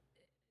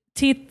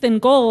 Teeth and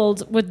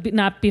Gold would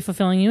not be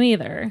fulfilling you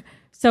either.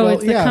 So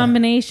it's the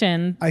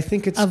combination I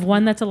think it's of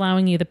one that's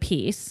allowing you the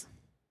peace,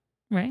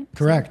 right?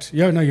 Correct.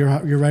 Yeah, no,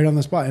 you're right on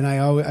the spot. And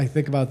I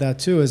think about that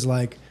too, is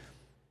like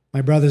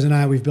my brothers and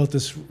I, we've built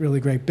this really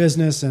great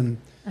business, and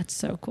that's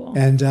so cool.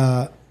 And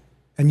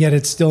yet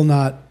it's still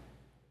not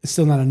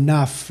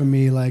enough for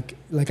me. Like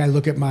I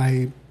look at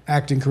my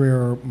acting career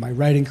or my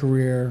writing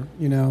career,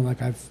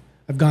 like I've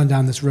gone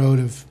down this road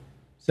of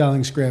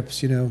selling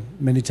scripts,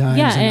 many times.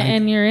 Yeah,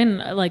 and you're in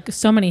like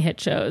so many hit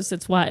shows.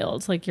 It's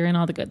wild. Like you're in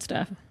all the good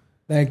stuff.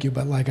 Thank you.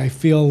 But like I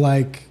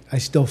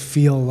still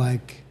feel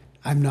like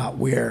I'm not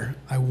where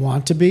I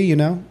want to be,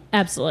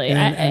 Absolutely.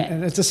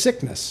 And it's a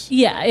sickness.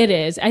 Yeah, it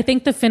is. I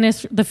think the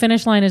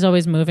finish line is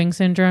always moving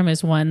syndrome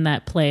is one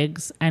that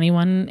plagues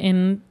anyone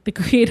in the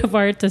creative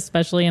arts,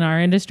 especially in our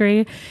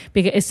industry,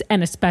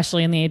 and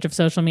especially in the age of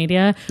social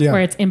media,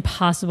 where it's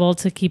impossible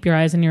to keep your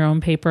eyes on your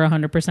own paper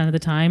 100% of the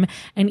time.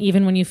 And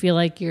even when you feel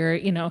like you're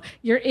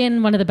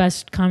in one of the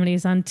best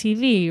comedies on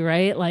TV,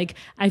 right? Like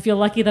I feel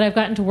lucky that I've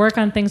gotten to work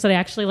on things that I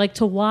actually like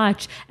to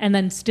watch, and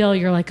then still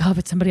you're like, oh,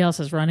 but somebody else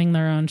is running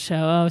their own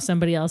show. Oh,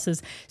 somebody else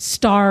is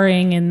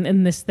starring in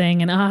this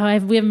thing, and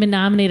we haven't been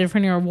nominated for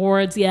any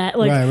awards yet.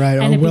 Like, right.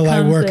 Or will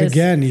I work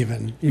again?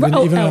 Even on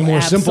a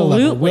more simple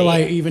level, will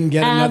I even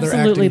get another acting job?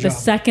 Absolutely. The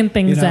second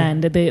things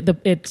end,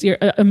 you're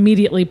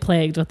immediately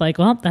plagued with like,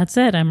 well, that's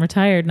it. I'm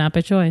retired, not by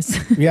choice.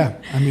 Yeah,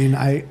 I mean,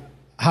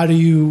 how do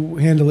you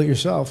handle it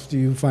yourself? Do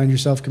you find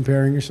yourself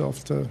comparing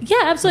yourself to?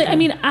 Yeah, absolutely. I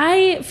mean,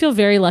 I feel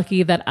very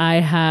lucky that I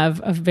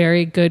have a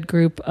very good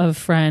group of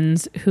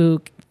friends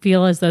who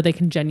feel as though they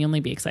can genuinely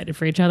be excited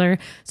for each other.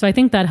 So I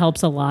think that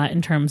helps a lot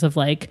in terms of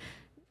like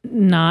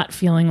not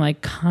feeling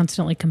like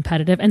constantly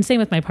competitive. And same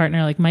with my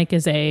partner. Like Mike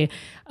is a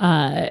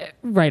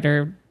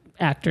writer,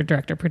 actor,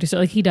 director, producer.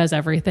 Like he does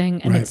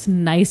everything. And it's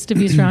nice to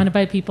be surrounded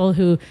by people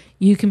who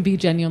you can be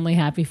genuinely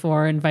happy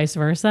for and vice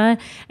versa.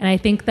 And I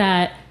think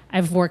that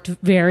I've worked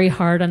very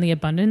hard on the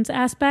abundance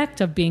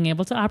aspect of being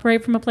able to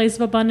operate from a place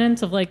of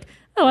abundance of like,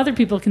 oh, other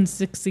people can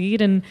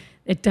succeed and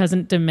it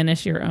doesn't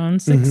diminish your own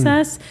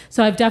success.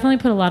 So I've definitely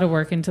put a lot of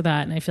work into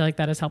that. And I feel like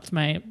that has helped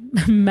my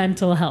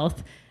mental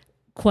health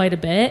quite a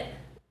bit.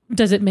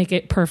 does it make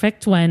it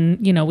perfect when,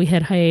 we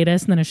hit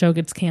hiatus and then a show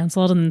gets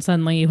canceled and then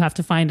suddenly you have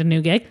to find a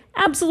new gig?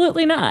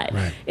 Absolutely not.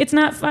 Right. It's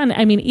not fun.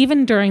 I mean,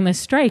 even during this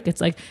strike,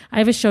 it's like, I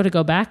have a show to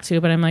go back to,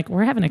 but I'm like,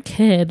 we're having a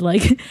kid.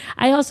 Like,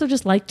 I also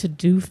just like to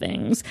do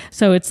things.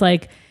 So it's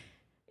like,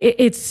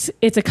 it's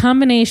a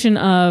combination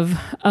of,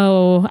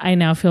 I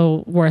now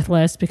feel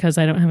worthless because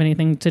I don't have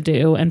anything to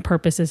do, and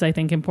purpose is, I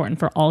think, important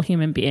for all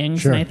human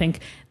beings. Sure. And I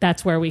think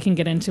that's where we can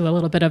get into a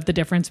little bit of the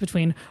difference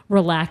between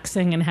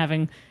relaxing and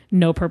having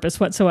no purpose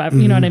whatsoever.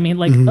 You know what I mean?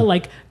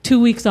 Like 2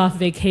 weeks off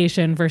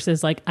vacation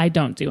versus like, I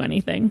don't do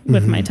anything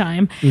with my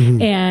time.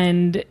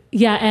 And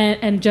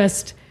and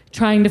just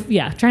trying to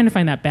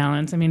find that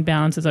balance. I mean,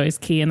 balance is always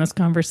key in this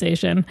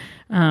conversation.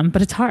 But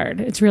it's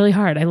hard. It's really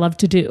hard. I love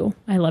to do.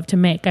 I love to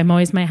make. I'm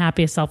always my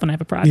happiest self when I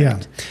have a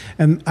project. Yeah.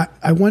 And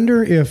I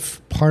wonder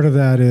if part of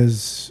that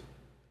is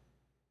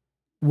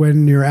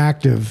when you're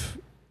active,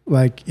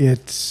 like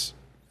it's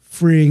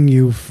freeing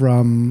you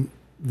from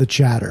the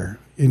chatter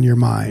in your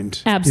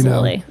mind.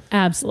 Absolutely.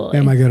 Absolutely.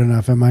 Am I good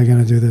enough? Am I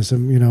going to do this?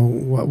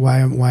 Why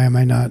am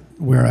I not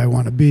where I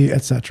want to be,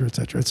 et cetera, et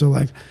cetera. So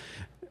like,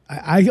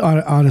 I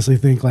honestly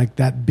think like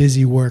that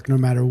busy work, no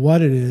matter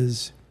what it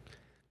is,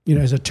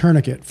 is a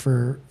tourniquet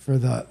for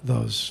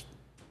those.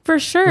 For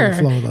sure.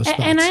 Flow of those thoughts.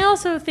 And I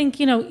also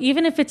think,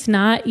 even if it's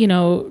not,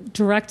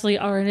 directly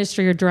our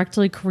industry or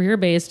directly career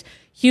based,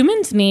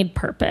 humans need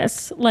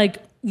purpose. Like,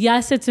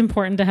 yes, it's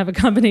important to have a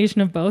combination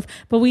of both,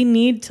 but we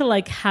need to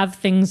like have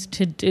things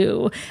to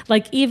do.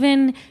 Like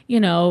even,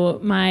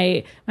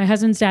 my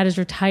husband's dad is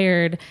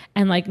retired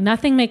and like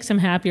nothing makes him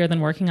happier than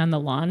working on the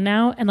lawn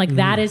now. And like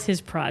that is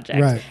his project.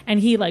 Right. And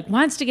he like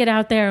wants to get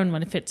out there, and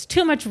when if it's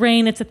too much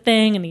rain, it's a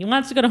thing. And he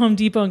wants to go to Home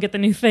Depot and get the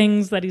new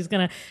things that he's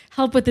going to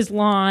help with his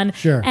lawn.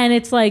 Sure. And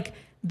it's like,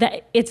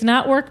 that it's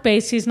not work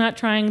based. He's not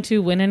trying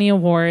to win any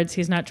awards.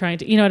 He's not trying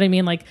to, you know what I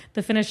mean? Like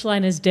the finish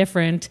line is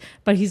different,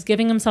 but he's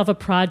giving himself a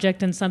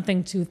project and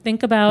something to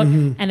think about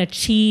and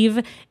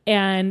achieve.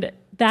 And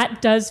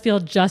that does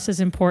feel just as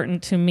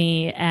important to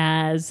me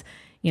as,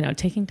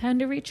 taking time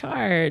to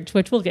recharge,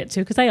 which we'll get to,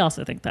 because I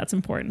also think that's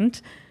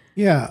important.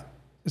 Yeah.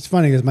 It's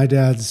funny because my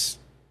dad's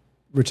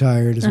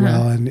retired as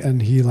well,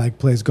 and he like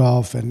plays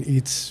golf and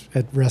eats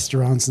at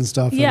restaurants and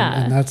stuff.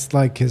 And that's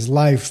like his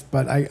life.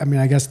 But I mean,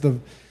 I guess the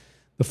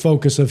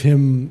focus of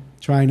him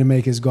trying to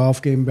make his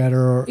golf game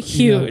better or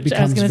huge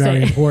becomes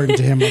very important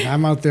to him. Like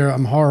I'm out there,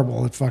 I'm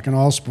horrible at fucking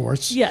all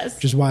sports. Yes.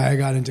 Which is why I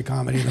got into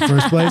comedy in the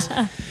first place.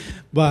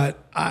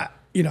 But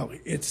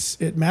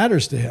it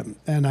matters to him.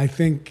 And I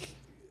think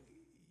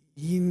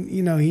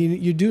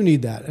you do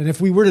need that. And if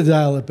we were to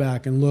dial it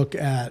back and look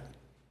at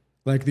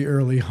like the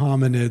early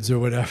hominids or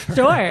whatever.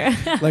 Sure.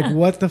 Like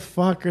what the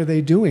fuck are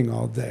they doing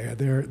all day?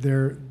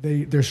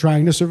 They're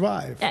trying to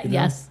survive.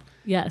 Yes.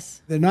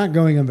 Yes. They're not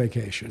going on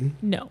vacation.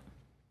 No.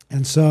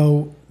 And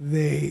so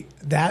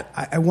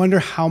I wonder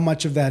how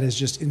much of that is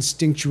just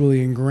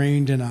instinctually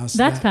ingrained in us.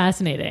 That's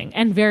fascinating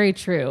and very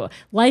true.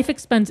 Life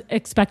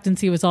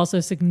expectancy was also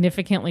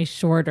significantly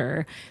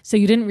shorter. So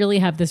you didn't really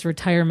have this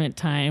retirement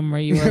time where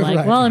you were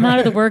like, well, I'm out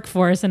of the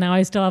workforce and now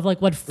I still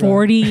have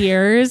 40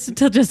 years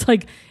to just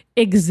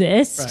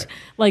exist,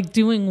 like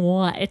doing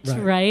what,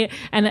 right?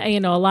 And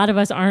a lot of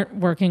us aren't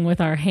working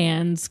with our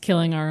hands,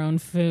 killing our own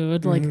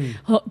food, like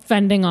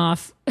fending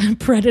off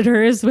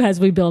predators as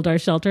we build our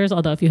shelters.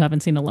 Although if you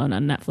haven't seen Alone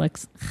on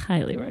Netflix,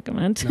 highly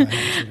recommend. No,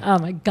 oh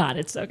my God,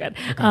 it's so good.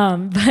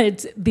 Okay.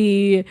 But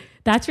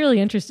that's really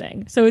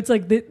interesting. So it's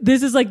like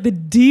this is like the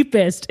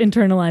deepest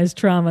internalized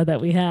trauma that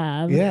we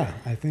have. Yeah,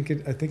 I think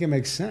it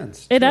makes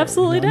sense. It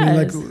absolutely does. I mean,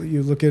 like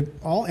you look at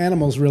all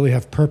animals really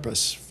have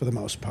purpose for the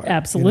most part.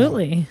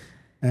 Absolutely.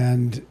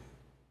 And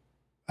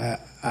I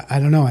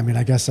don't know. I mean,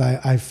 I guess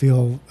I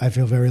feel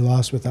very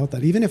lost without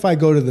that. Even if I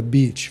go to the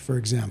beach, for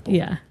example.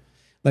 Yeah.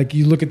 Like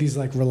you look at these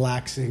like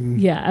relaxing.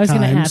 Yeah, I was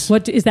going to ask.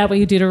 What is that? What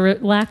you do to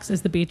relax?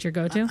 Is the beach your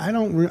go-to? I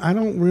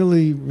don't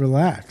really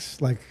relax.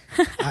 Like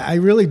I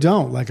really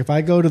don't. Like if I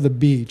go to the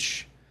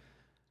beach,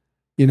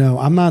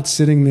 I'm not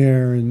sitting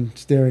there and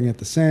staring at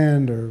the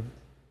sand or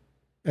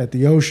at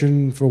the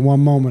ocean for one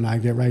moment. I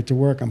get right to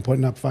work. I'm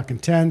putting up fucking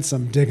tents.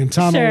 I'm digging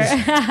tunnels.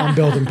 Sure. I'm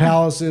building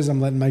palaces. I'm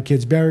letting my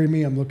kids bury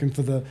me. I'm looking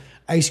for the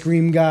ice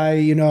cream guy.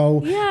 Yeah.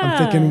 I'm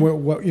thinking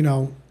what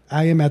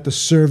I am at the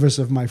service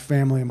of my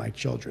family and my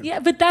children. Yeah,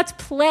 but that's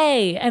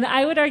play. And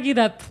I would argue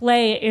that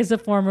play is a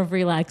form of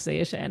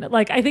relaxation.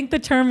 Like, I think the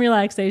term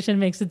relaxation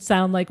makes it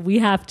sound like we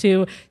have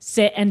to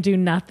sit and do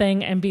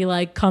nothing and be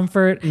like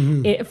comfort,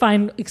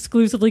 find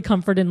exclusively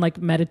comfort in like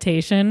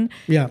meditation.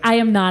 Yeah. I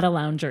am not a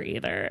lounger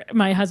either.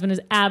 My husband is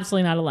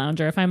absolutely not a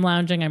lounger. If I'm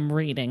lounging, I'm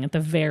reading at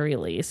the very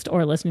least,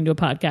 or listening to a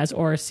podcast,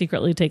 or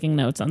secretly taking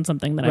notes on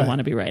something that I want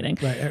to be writing.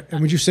 Right. And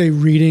would you say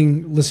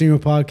reading, listening to a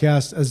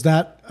podcast,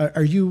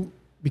 are you...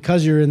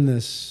 Because you're in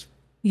this,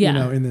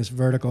 in this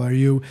vertical, are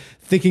you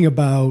thinking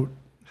about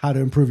how to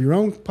improve your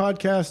own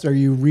podcast? Are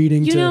you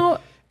reading to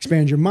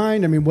expand your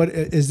mind? I mean, what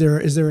is there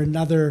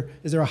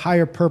a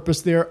higher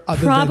purpose there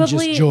other than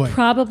just joy?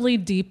 Probably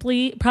deep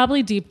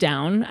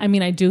down. I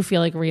mean, I do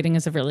feel like reading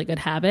is a really good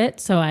habit.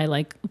 So I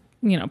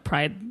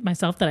pride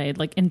myself that I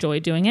like enjoy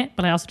doing it,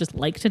 but I also just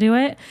like to do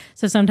it.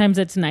 So sometimes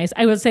it's nice.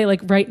 I would say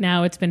like right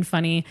now it's been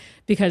funny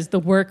because the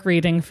work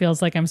reading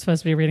feels like I'm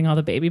supposed to be reading all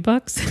the baby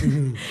books,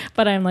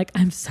 but I'm like,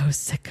 I'm so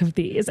sick of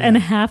these. And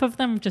half of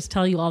them just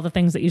tell you all the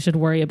things that you should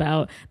worry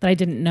about that I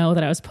didn't know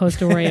that I was supposed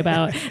to worry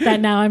about, that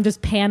now I'm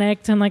just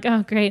panicked. I'm like,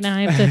 oh great. Now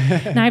I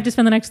have to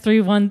spend the next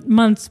 3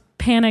 months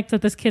panicked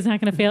that this kid's not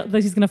going to fail,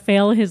 that he's going to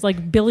fail his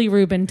like Billy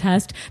Rubin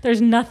test.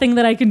 There's nothing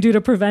that I can do to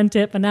prevent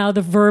it, but now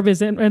the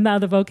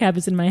vocab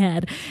is in my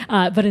head.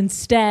 But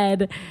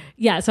instead,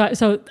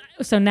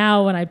 so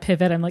now when I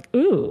pivot, I'm like,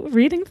 ooh,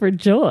 reading for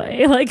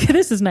joy. Like,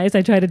 this is nice.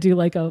 I try to do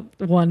like a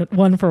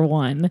one for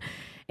one.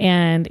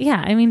 And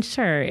yeah, I mean,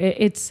 sure.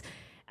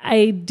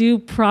 I do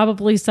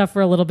probably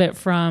suffer a little bit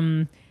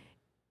from,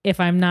 if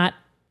I'm not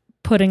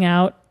putting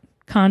out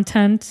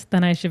content,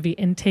 then I should be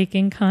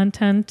intaking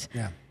content.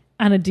 Yeah.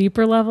 On a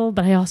deeper level,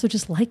 but I also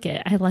just like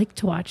it. I like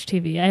to watch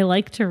TV. I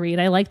like to read.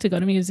 I like to go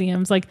to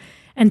museums.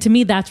 And to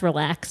me, that's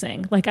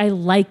relaxing. Like, I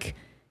like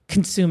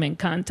consuming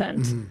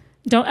content.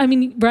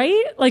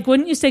 Right? Like,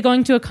 wouldn't you say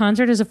going to a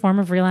concert is a form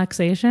of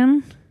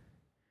relaxation?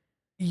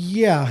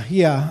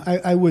 Yeah,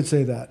 I would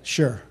say that.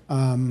 Sure.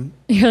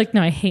 You're like,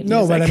 no, I hate music.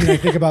 No, but I mean, I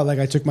think about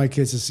I took my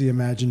kids to see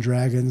Imagine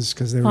Dragons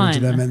because they were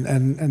into them,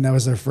 and that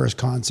was their first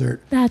concert.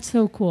 That's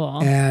so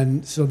cool.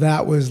 And so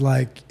that was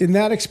like, in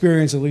that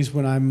experience, at least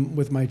when I'm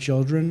with my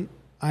children,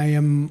 I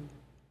am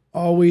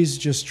always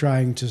just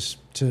trying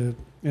to,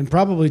 and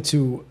probably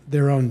to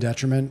their own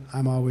detriment,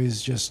 I'm always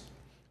just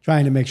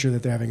trying to make sure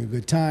that they're having a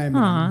good time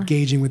and I'm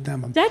engaging with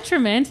them.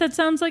 Detriment? That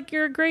sounds like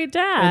you're a great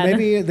dad. Well,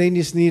 maybe they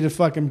just need a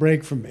fucking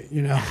break from me,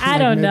 I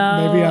don't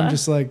know. Maybe I'm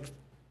just like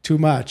too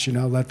much,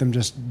 let them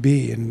just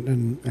be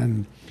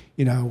and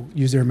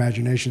use their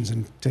imaginations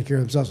and take care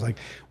of themselves. Like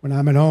when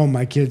I'm at home,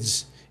 my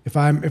kids, if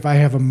I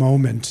have a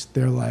moment,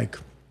 they're like,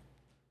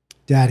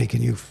 Daddy,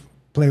 can you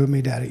play with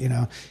me, Daddy?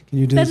 Can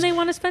you do this? Then they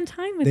want to spend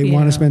time with you. They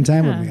want to spend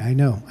time with me. I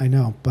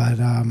know. But,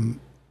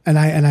 and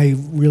I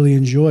really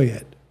enjoy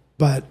it,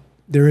 but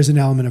there is an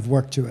element of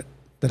work to it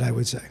that I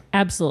would say.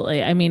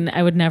 Absolutely. I mean,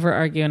 I would never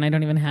argue, and I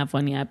don't even have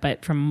one yet,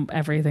 but from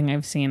everything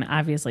I've seen,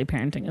 obviously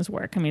parenting is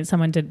work. I mean,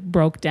 someone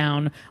broke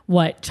down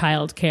what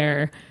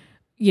childcare,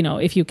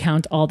 if you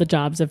count all the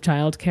jobs of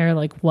childcare,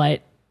 like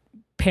what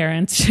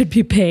parents should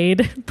be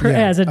paid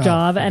as a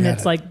job, and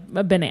it's like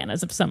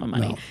bananas of sum of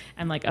money. No.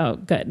 I'm like, oh,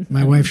 good.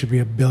 My wife should be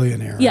a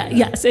billionaire. Yeah, right.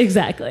 Yes,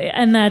 exactly.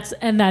 And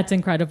that's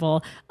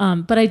incredible.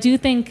 But I do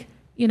think,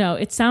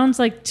 it sounds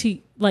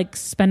like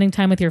spending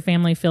time with your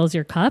family fills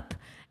your cup.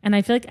 And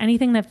I feel like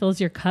anything that fills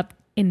your cup,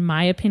 in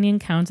my opinion,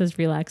 counts as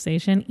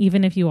relaxation,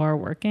 even if you are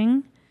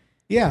working.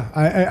 Yeah,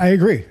 I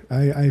agree.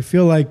 I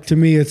feel like, to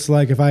me, it's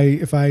like if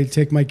I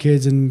take my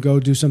kids and go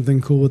do something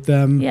cool with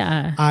them,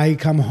 I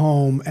come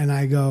home and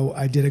I go,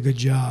 I did a good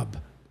job.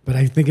 But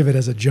I think of it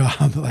as a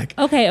job.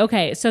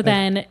 Okay. So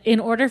then in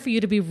order for you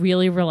to be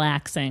really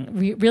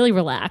really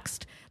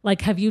relaxed,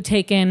 like, have you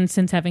taken,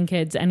 since having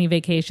kids, any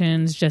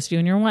vacations, just you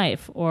and your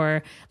wife?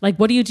 Or like,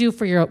 what do you do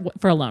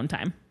for alone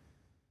time?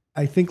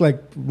 I think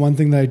one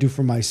thing that I do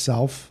for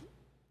myself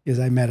is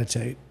I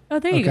meditate. Oh,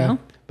 there you go.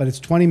 But it's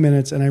 20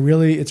 minutes and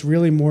it's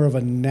really more of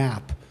a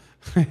nap.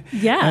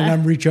 Yeah. And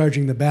I'm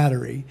recharging the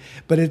battery,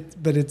 but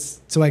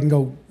it's so I can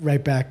go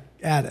right back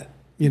at it.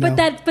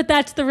 But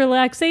that's the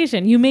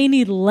relaxation. You may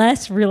need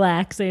less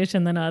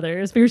relaxation than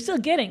others, but you're still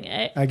getting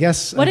it. I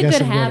guess. What a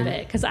good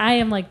habit, because I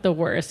am like the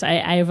worst.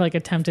 I have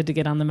attempted to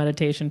get on the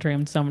meditation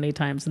train so many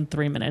times in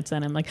 3 minutes,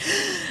 and I'm like,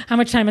 how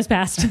much time has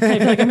passed? I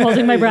feel like I'm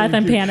holding my breath.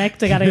 I'm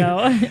panicked. I gotta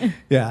go.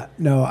 Yeah,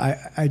 no,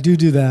 I do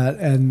that,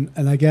 and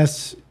I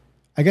guess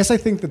I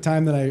think the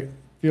time that I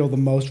feel the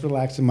most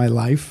relaxed in my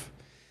life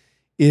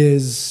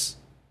is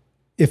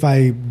if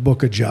I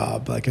book a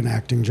job, like an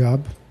acting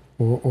job,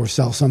 or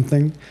sell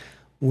something.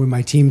 When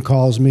my team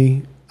calls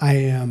me, I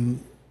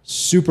am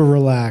super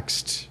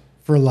relaxed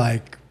for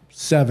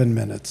 7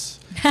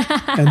 minutes.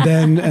 and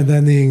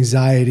then the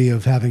anxiety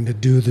of having to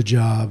do the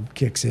job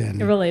kicks in.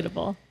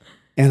 Relatable.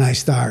 And I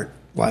start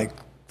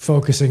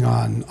focusing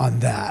on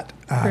that.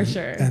 For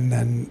sure. And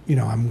then,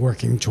 I'm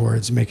working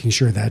towards making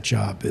sure that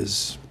job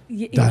is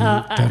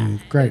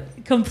done great.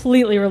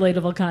 Completely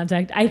relatable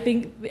content. I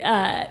think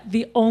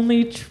the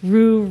only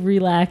true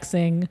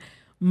relaxing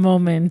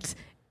moment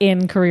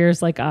in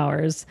careers like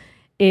ours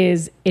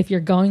is if you're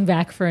going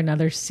back for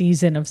another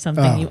season of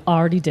something you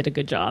already did a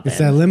good job in. It's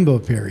that limbo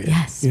period.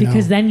 Yes,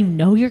 because then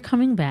you're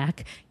coming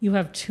back. You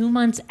have 2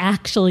 months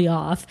actually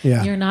off.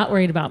 Yeah. You're not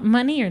worried about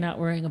money. You're not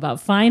worrying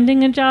about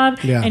finding a job.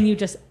 Yeah. And you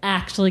just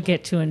actually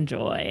get to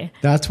enjoy.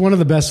 That's one of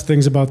the best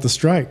things about the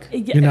strike.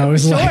 You're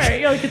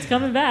like, it's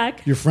coming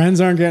back. Your friends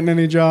aren't getting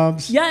any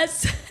jobs.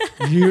 Yes.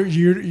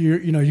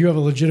 you have a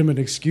legitimate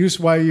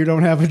excuse why you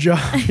don't have a job.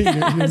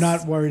 You're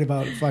not worried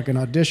about fucking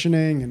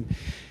auditioning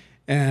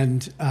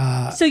and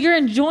so you're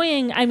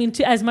enjoying,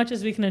 as much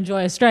as we can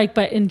enjoy a strike,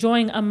 but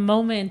enjoying a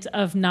moment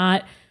of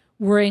not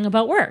worrying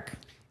about work.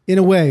 In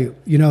a way,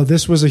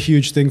 this was a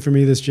huge thing for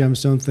me, this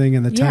gemstone thing,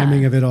 and the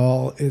timing of it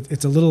all.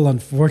 It's a little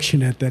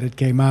unfortunate that it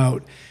came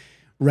out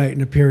right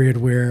in a period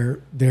where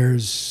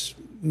there's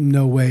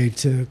no way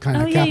to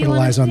kind of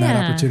capitalize on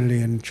that opportunity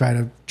and try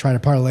to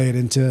parlay it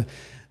into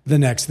the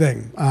next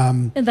thing.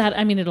 And that,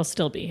 I mean, it'll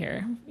still be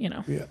here, you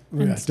know. Yeah.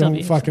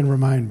 Don't fucking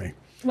remind me.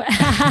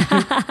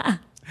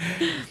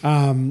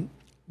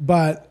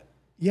 But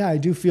yeah, I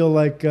do feel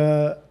like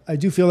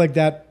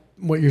that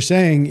what you're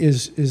saying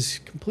is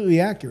completely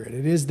accurate.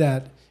 It is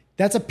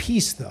that's a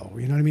peace, though.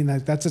 You know what I mean?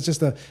 That's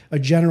just a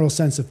general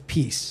sense of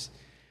peace.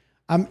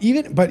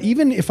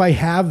 Even if I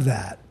have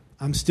that,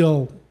 I'm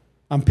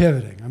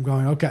pivoting. I'm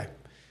going, okay,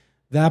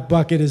 that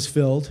bucket is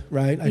filled,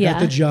 right? I got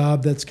the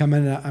job that's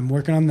coming. I'm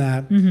working on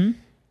that. Mm-hmm.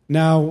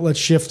 Now let's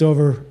shift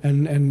over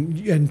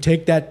and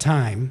take that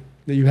time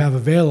that you have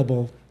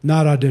available,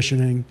 not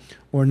auditioning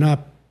or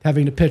not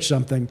having to pitch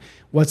something.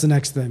 What's the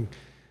next thing?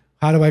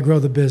 How do I grow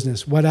the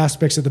business? What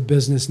aspects of the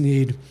business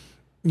need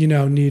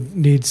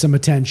some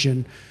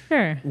attention?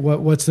 Sure.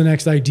 What's the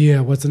next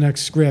idea? What's the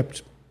next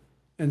script?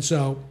 And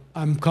so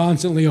I'm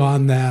constantly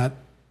on that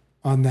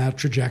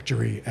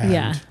trajectory.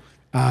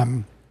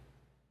 And,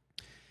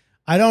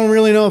 I don't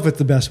really know if it's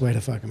the best way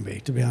to fucking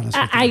be, to be honest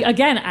with you.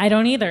 I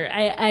don't either.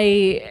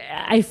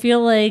 I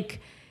feel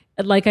like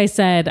I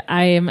said,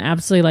 I am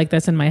absolutely like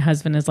this, and my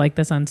husband is like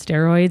this on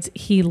steroids.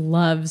 He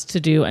loves to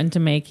do and to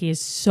make. He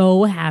is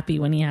so happy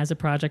when he has a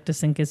project to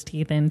sink his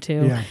teeth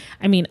into. Yeah.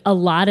 I mean, a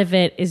lot of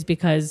it is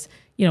because,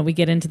 we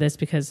get into this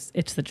because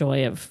it's the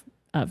joy of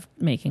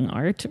making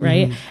art,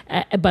 right?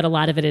 Mm-hmm. But a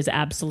lot of it is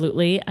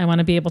absolutely, I want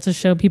to be able to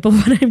show people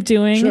what I'm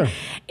doing. Sure.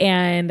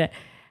 And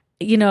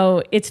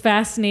it's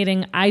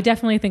fascinating. I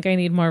definitely think I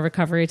need more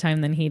recovery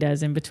time than he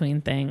does in between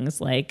things.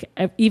 Like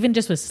even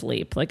just with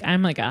sleep, like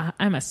I'm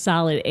a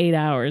solid 8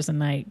 hours a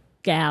night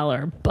gal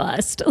or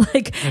bust.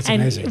 That's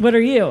amazing. What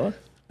are you?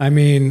 I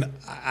mean,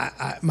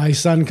 my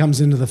son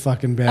comes into the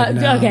fucking bed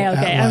now. Okay.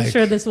 I'm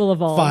sure this will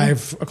evolve.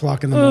 5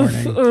 o'clock in the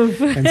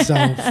morning. And so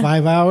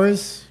 5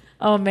 hours.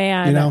 Oh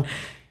man.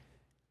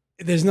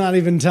 There's not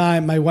even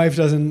time. My wife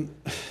doesn't.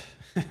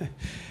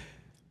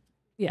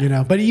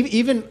 Yeah. But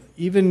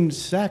even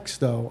sex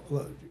though,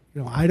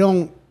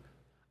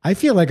 I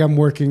feel like I'm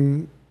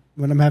working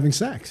when I'm having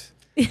sex.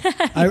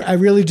 I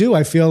really do.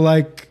 I feel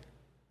like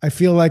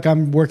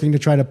I'm working to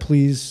try to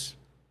please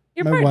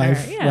your my partner,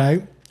 wife,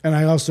 right? And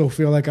I also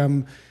feel like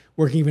I'm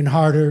working even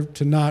harder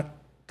to not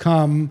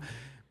come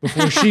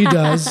before she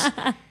does.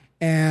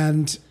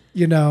 And,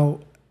 and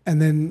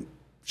then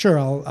sure,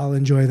 I'll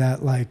enjoy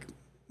that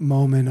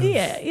moment of,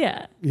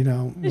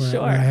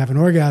 where I have an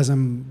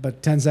orgasm,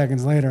 but 10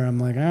 seconds later, I'm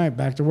like, all right,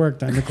 back to work,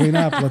 time to clean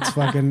up.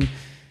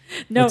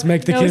 Let's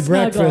make the kid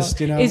breakfast,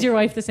 Is your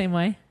wife the same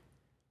way?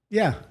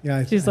 Yeah.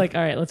 She's like,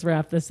 all right, let's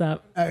wrap this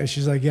up.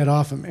 She's like, get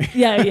off of me.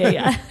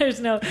 Yeah. There's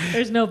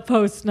no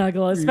post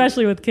snuggle,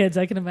 especially with kids.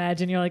 I can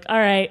imagine you're like, all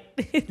right,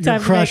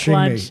 time to make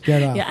lunch. Me.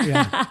 Get off.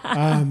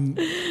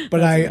 Yeah.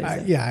 But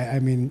I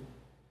mean,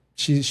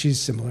 she's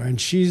similar, and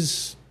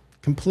she's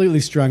completely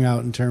strung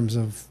out in terms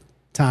of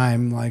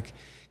time,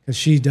 because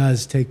she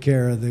does take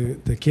care of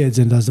the kids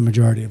and does the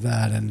majority of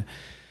that. And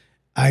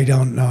I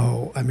don't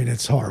know. I mean,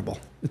 it's horrible.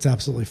 It's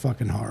absolutely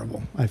fucking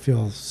horrible. I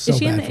feel so bad. Is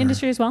she in the for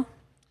industry her. as well?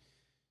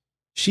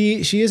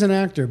 She is an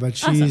actor, but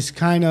she's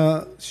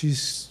awesome.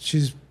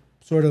 she's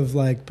sort of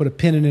put a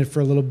pin in it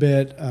for a little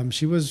bit.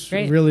 She was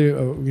Great. really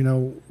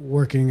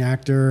working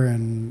actor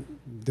and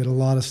did a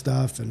lot of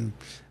stuff and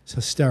is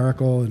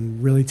hysterical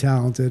and really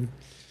talented.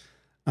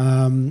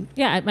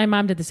 My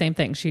mom did the same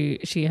thing.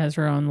 She has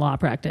her own law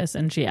practice,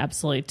 and she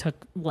absolutely took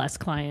less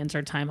clients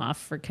or time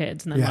off for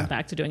kids and then went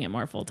back to doing it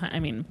more full time. I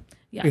mean,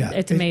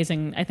 it's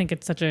amazing. I think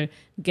it's such a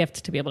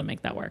gift to be able to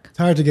make that work. It's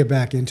hard to get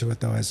back into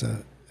it though, as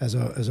a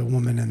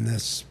woman in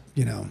this,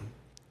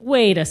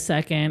 Wait a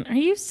second. Are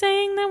you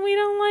saying that we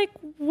don't like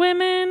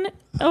women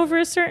over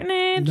a certain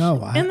age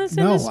in this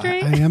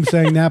industry? I am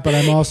saying that, but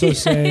I'm also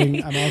saying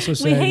we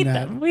hate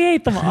that them. We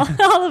hate them all.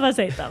 All of us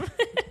hate them.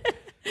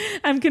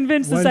 I'm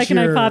convinced the second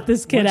I pop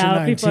this kid out,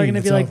 19, people are going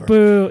to be like,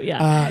 boo.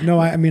 Yeah.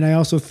 I mean, I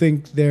also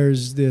think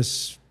there's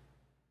this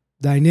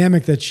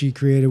dynamic that she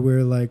created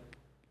where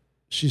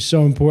she's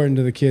so important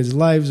to the kids'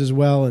 lives as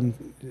well. And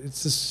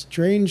it's this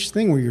strange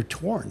thing where you're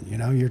torn,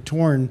 you're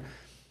torn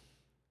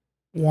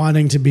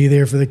wanting to be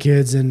there for the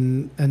kids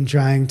and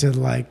trying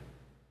to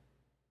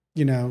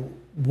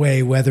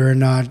weigh whether or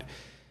not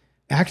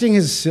acting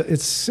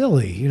it's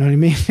silly. You know what I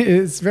mean?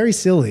 It's very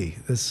silly,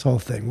 this whole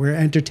thing. We're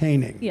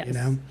entertaining, yes.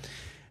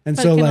 And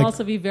but so it can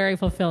also be very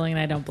fulfilling, and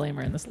I don't blame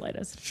her in the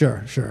slightest.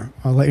 Sure.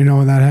 I'll let you know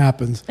when that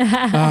happens.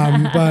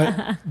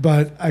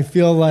 But I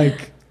feel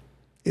like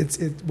it's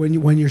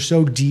when you're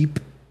so deep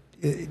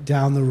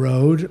down the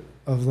road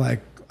of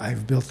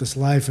I've built this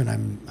life and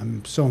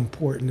I'm so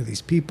important to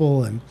these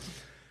people, and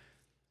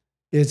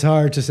it's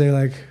hard to say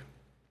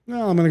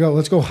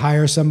let's go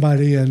hire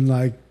somebody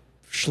and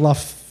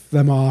slough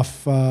them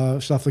off,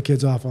 slough the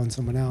kids off on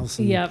someone else.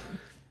 And, yep.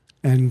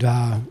 And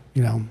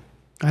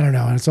I don't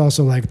know. And it's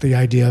also the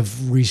idea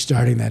of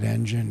restarting that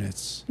engine.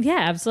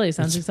 Absolutely.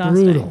 Sounds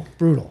exhausting.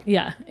 Brutal.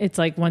 Yeah. It's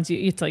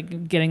it's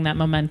getting that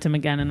momentum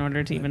again in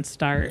order to even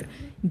start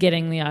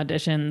getting the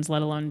auditions,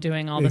 let alone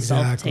doing all the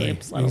self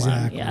tapes, let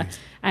alone. Yeah.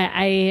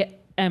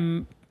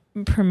 am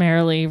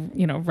primarily,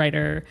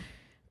 writer,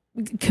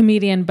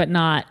 comedian, but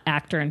not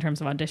actor in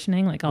terms of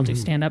auditioning. Like I'll do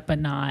stand up, but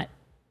not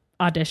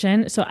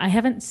audition. So I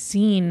haven't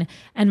seen,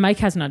 and Mike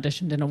hasn't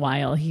auditioned in a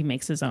while. He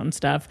makes his own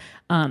stuff.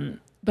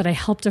 But I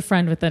helped a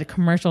friend with a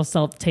commercial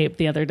self-tape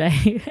the other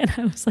day. And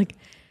I was like,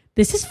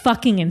 this is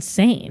fucking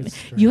insane.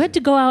 You had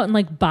to go out and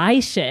like buy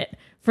shit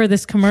for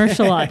this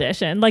commercial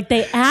audition. Like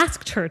they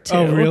asked her to.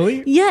 Oh,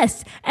 really?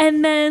 Yes.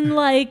 And then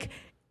like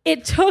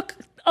it took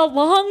a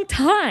long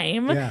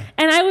time. Yeah.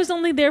 And I was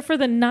only there for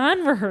the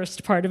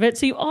non-rehearsed part of it.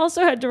 So you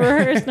also had to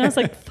rehearse. And I was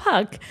like,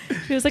 fuck.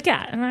 She was like,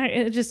 yeah.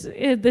 And this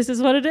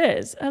is what it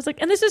is. I was like,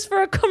 and this is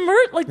for a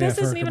commercial. Like this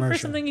isn't even for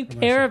something you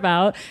care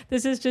about.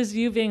 This is just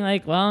you being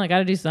like, well, I got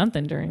to do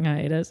something during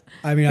hiatus.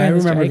 I mean, I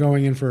remember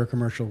going in for a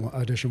commercial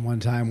audition one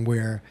time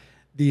where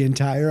the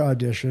entire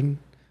audition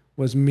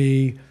was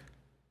me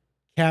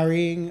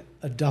carrying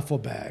a duffel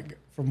bag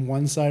from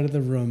one side of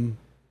the room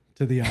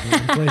to the other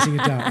and placing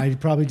it down. I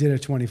probably did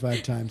it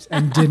 25 times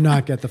and did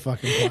not get the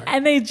fucking part.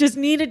 And they just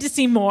needed to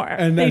see more.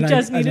 And they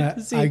just needed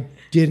to see. I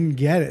didn't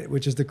get it,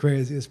 which is the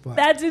craziest part.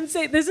 That's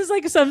insane. This is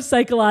like some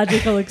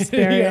psychological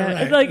experience.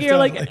 Yeah, right. Like you're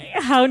Totally. like,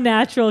 how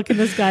natural can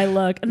this guy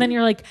look? And then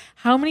you're like,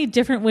 how many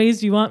different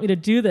ways do you want me to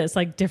do this?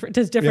 Like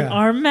does different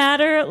arm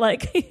matter?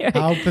 Like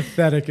how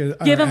pathetic is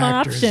give him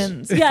actors?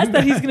 Options. Yes,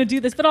 that he's going to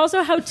do this. But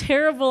also how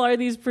terrible are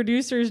these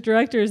producers,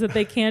 directors that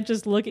they can't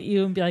just look at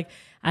you and be like,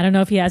 I don't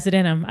know if he has it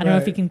in him. I don't know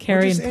if he can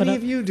carry just and put any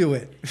up. of you do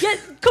it. Yeah,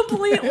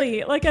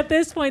 completely. Like at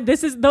this point,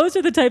 those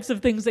are the types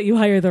of things that you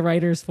hire the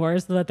writers for,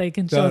 so that they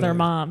can show their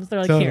moms.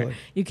 They're like, here,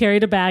 you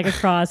carried a bag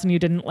across and you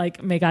didn't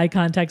like make eye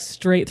contact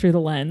straight through the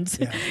lens.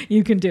 Yeah.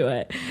 You can do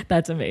it.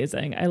 That's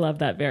amazing. I love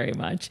that very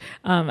much.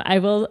 I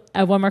will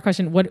have one more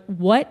question.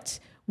 What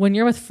when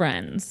you're with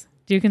friends,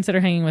 do you consider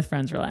hanging with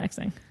friends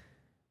relaxing?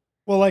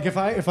 Well, like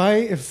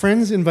if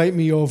friends invite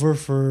me over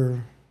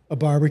for a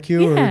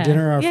barbecue or a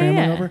dinner, our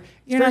family over,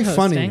 it's very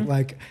funny.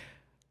 Like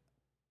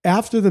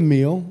after the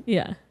meal,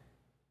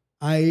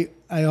 I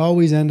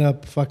always end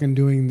up fucking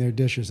doing their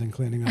dishes and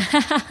cleaning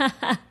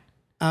up.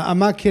 I'm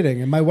not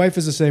kidding, and my wife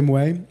is the same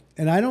way.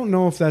 And I don't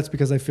know if that's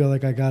because I feel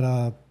like I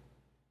gotta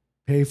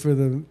pay for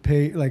the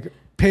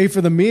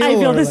meal. I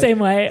feel the same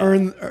way.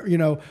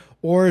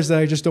 Or is that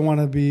I just don't want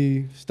to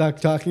be stuck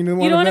talking to one of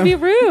them. You don't want to be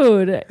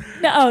rude.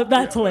 No,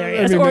 that's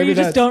hilarious. Or you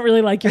just don't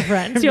really like your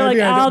friends. You're like,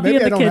 I'll be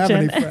in the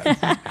kitchen.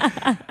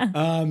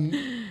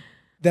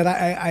 That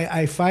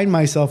I find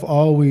myself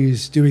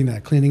always doing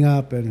that, cleaning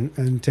up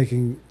and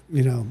taking,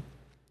 and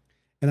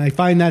I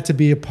find that to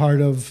be a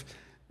part of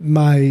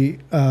my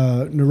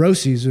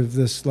neuroses of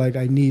this, like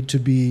I need to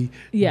be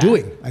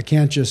doing. I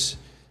can't just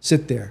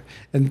sit there.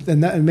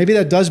 And maybe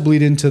that does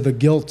bleed into the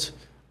guilt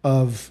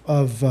of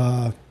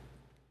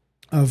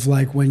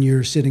like when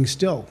you're sitting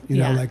still,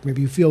 like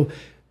maybe you feel,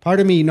 part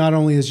of me not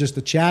only is just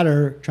the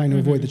chatter, trying to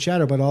avoid the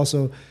chatter, but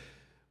also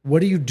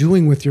what are you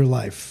doing with your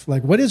life?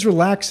 Like what is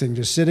relaxing?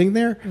 Just sitting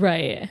there?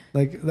 Right.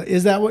 Like,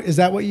 is that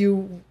what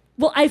you...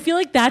 Well, I feel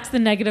like that's the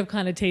negative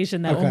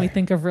connotation that when we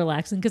think of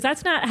relaxing, because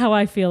that's not how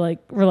I feel like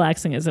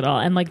relaxing is at all.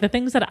 And like the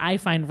things that I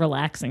find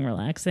relaxing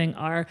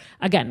are,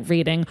 again,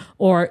 reading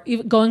or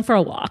even going for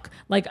a walk.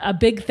 Like a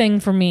big thing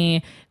for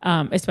me,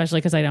 especially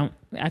because I don't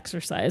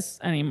exercise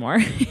anymore,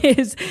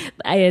 is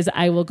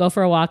I will go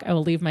for a walk. I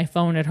will leave my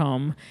phone at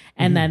home.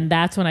 And then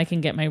that's when I can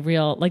get my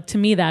real, like to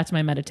me, that's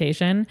my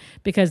meditation,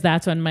 because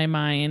that's when my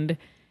mind...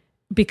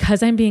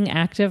 Because I'm being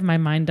active, my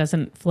mind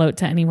doesn't float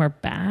to anywhere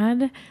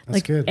bad.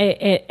 That's good.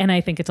 And I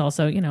think it's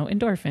also,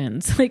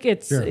 endorphins. Like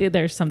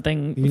there's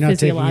something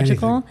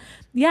physiological.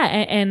 Yeah,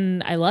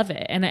 and I love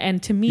it.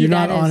 And to me, you're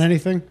not on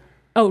anything.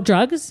 Oh,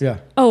 drugs? Yeah.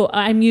 Oh,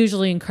 I'm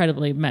usually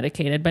incredibly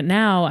medicated, but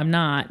now I'm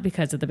not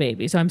because of the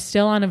baby. So I'm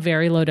still on a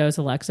very low dose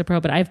of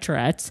Lexapro, but I have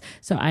Tourette's.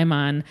 So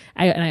and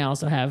I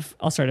also have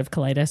ulcerative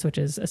colitis, which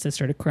is a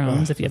sister to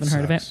Crohn's, if you haven't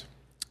heard of it.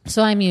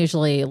 So I'm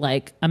usually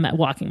like a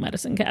walking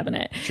medicine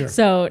cabinet. Sure.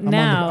 So I'm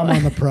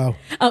on the pro.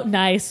 Oh,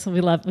 nice.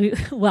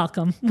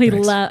 Welcome.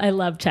 I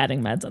love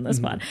chatting meds on this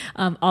pod.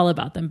 All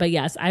about them. But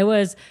yes, I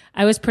was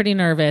pretty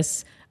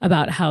nervous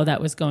about how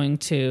that was going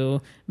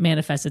to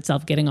manifest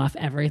itself, getting off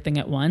everything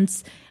at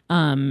once.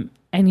 And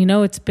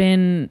it's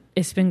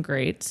been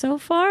great so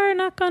far,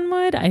 knock on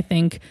wood. I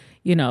think,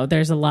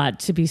 there's a lot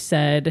to be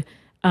said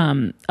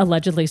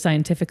allegedly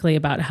scientifically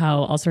about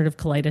how ulcerative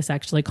colitis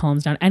actually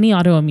calms down any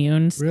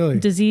autoimmune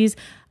disease.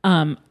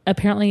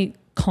 Apparently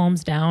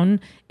calms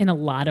down in a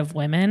lot of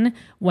women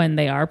when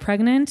they are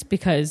pregnant,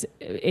 because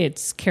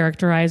it's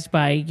characterized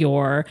by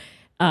your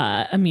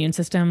immune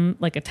system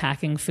like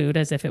attacking food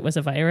as if it was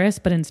a virus,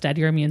 but instead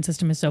your immune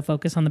system is so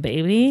focused on the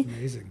baby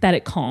that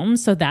it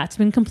calms. So that's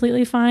been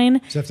completely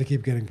fine. Just have to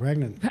keep getting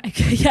pregnant.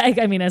 Yeah,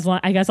 I mean,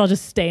 I guess I'll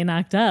just stay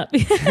knocked up.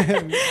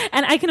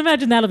 And I can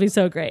imagine that'll be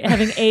so great,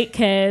 having 8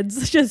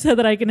 kids just so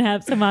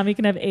that mommy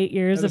can have 8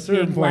 years of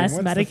being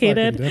less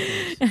medicated.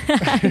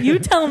 You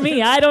tell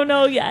me. I don't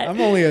know yet.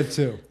 I'm only at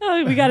 2.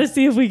 Oh, we got to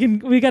see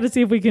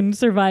if we can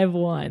survive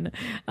 1.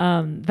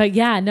 But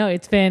yeah, no,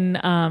 it's been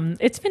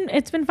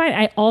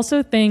fine.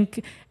 also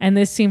think, and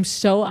this seems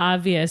so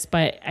obvious,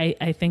 but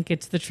I think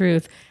it's the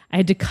truth. I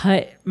had to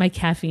cut my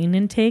caffeine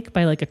intake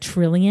by like 1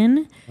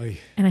 trillion,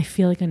 and I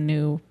feel like a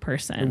new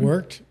person. It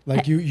worked?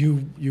 Like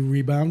you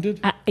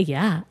rebounded?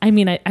 Yeah. I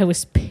mean, I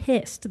was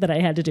pissed that I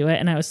had to do it,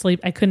 and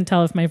I couldn't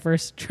tell if my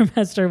first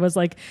trimester was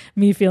like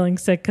me feeling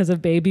sick because of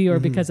baby or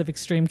because of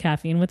extreme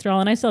caffeine withdrawal.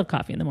 And I still have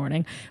coffee in the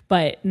morning,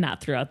 but not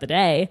throughout the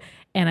day.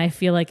 And I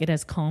feel like it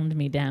has calmed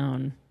me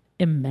down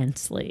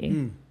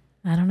immensely.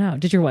 I don't know.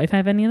 Did your wife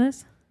have any of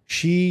this?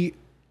 She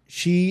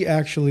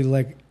actually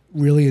like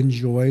really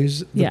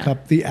enjoys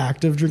the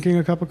act of drinking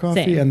a cup of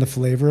coffee. Same. And the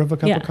flavor of a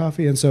cup of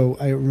coffee. And so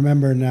I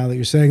remember now that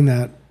you're saying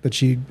that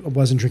she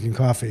wasn't drinking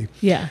coffee.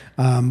 Yeah.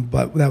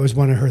 But that was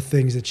one of her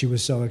things that she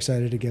was so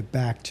excited to get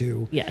back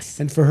to. Yes.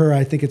 And for her,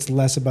 I think it's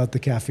less about the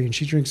caffeine.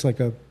 She drinks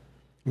like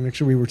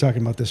actually we were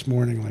talking about this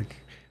morning, like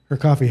her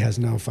coffee has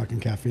no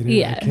fucking caffeine in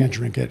it. I can't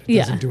drink it. It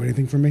doesn't do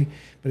anything for me,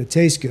 but it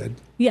tastes good.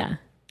 Yeah.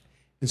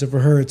 And so for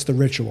her, it's the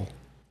ritual.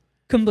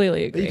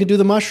 Completely agree. You can do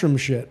the mushroom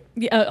shit.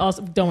 Yeah.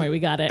 Also, don't worry, we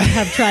got it.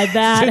 Have tried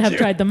that. Have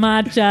tried the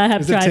matcha.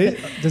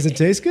 Does it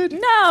taste good?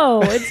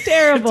 No, it's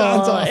terrible. It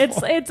sounds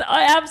awful. It's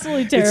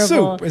absolutely terrible. It's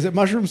soup. Is it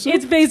mushroom soup?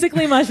 It's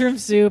basically mushroom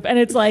soup, and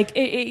it's like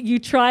you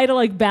try to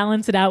like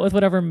balance it out with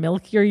whatever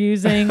milk you're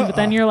using, but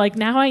then you're like,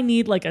 now I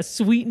need like a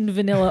sweetened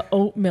vanilla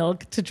oat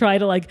milk to try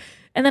to like.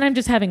 And then I'm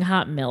just having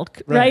hot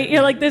milk, right?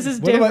 You're like, this is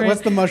different. What's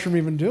the mushroom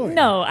even doing?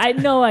 No, I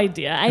no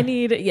idea. I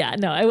need,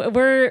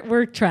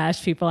 we're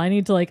trash people. I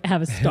need to like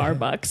have a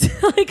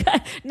Starbucks.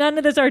 Like none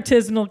of this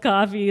artisanal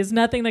coffee is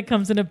nothing that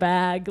comes in a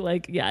bag.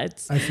 Like,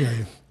 it's. I feel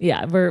you.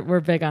 Yeah, we're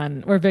big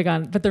on,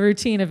 but the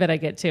routine of it I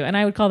get to, and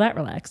I would call that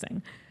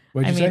relaxing.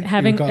 What'd you say?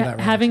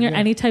 Having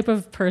any type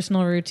of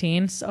personal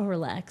routine, so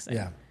relaxing.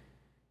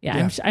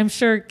 Yeah, I'm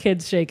sure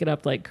kids shake it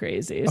up like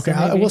crazy. Okay,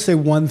 I will say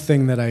one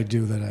thing that I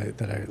do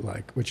that I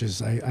like, which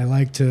is I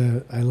like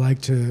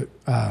to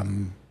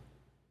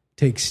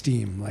take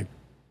steam, like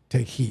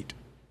take heat,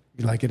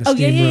 like in a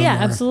steam room. Yeah,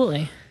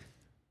 absolutely.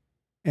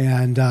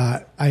 And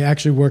I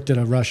actually worked at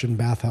a Russian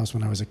bathhouse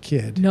when I was a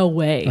kid. No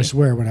way. I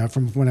swear, when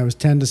I was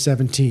 10 to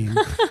 17.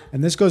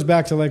 And this goes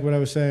back to like what I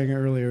was saying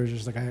earlier. It's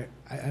just like I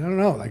don't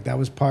know, like that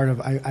was part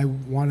of I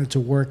wanted to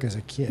work as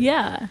a kid.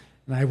 Yeah.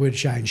 And I would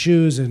shine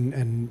shoes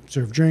and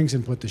serve drinks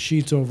and put the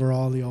sheets over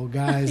all the old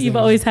guys. You've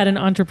always had an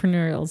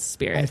entrepreneurial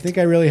spirit. I think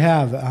I really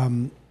have.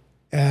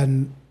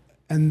 And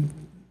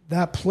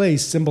that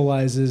place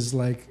symbolizes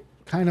like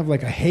kind of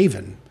like a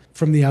haven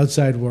from the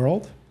outside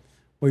world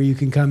where you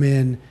can come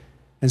in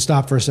and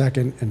stop for a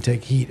second and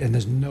take heat and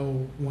there's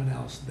no one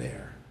else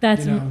there.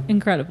 That's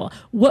incredible.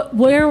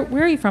 Where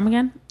are you from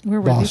again?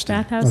 Where were these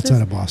bathhouses?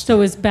 Outside of Boston. So it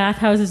was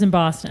bathhouses in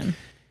Boston.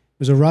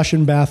 It was a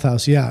Russian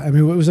bathhouse, yeah. I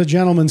mean, it was a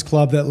gentleman's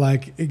club that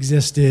like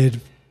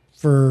existed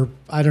for,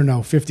 I don't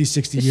know, 50,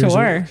 60 years.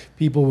 Sure.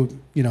 People would,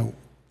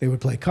 they would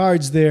play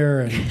cards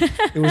there and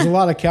it was a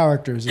lot of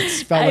characters. It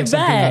felt like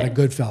something out of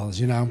Goodfellas,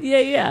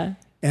 Yeah.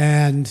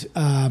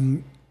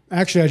 And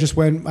actually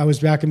I was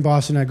back in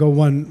Boston. I go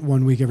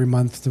one week every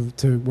month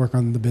to work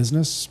on the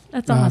business.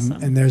 That's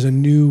awesome. And there's a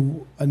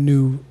new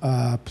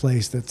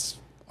place that's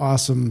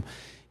awesome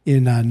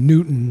in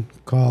Newton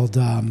called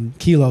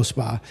Kilo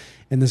Spa.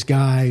 And this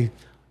guy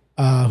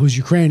who's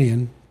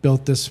Ukrainian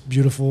built this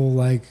beautiful,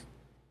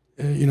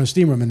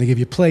 steam room. And they give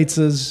you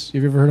platesas.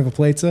 Have you ever heard of a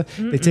platesa?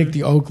 Mm-mm. They take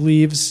the oak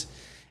leaves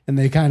and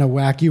they kind of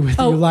whack you with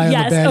you lie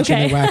on the bench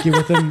and they whack you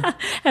with them.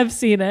 I've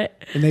seen it.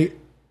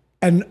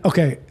 And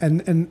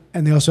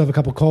they also have a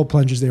couple cold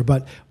plunges there.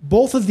 But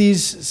both of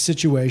these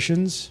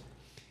situations,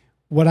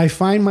 what I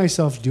find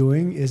myself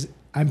doing is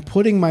I'm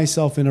putting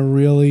myself in a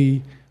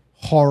really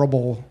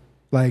horrible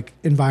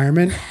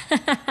environment.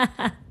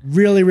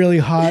 Really, really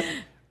hot,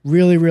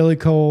 really, really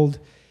cold.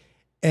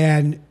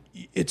 And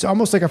it's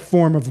almost like a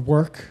form of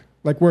work,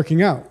 like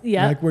working out.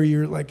 Yeah. Like where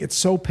you're it's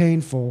so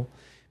painful,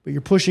 but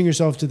you're pushing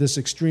yourself to this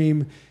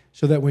extreme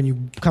so that when you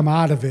come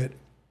out of it,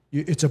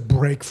 it's a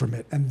break from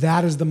it. And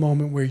that is the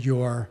moment where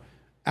you're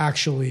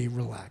actually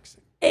relaxing.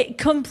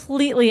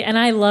 Completely. And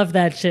I love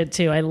that shit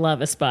too. I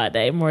love a spa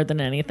day more than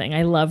anything.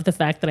 I love the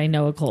fact that I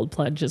know a cold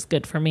plunge is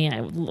good for me. I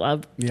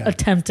love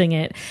attempting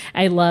it.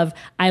 I love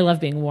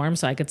being warm,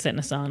 so I could sit in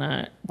a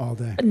sauna all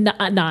day,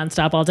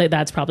 nonstop all day.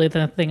 That's probably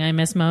the thing I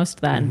miss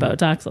most. That and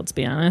Botox, let's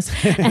be honest.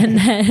 And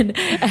then,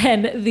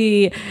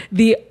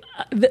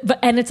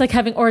 and it's like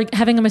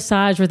having a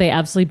massage where they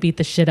absolutely beat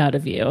the shit out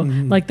of you.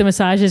 Mm-hmm. Like the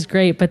massage is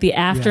great, but the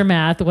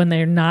aftermath when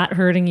they're not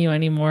hurting you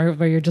anymore,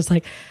 where you're just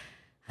like,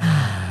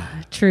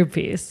 true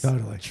peace.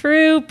 Totally.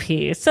 True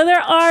peace. So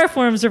there are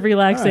forms of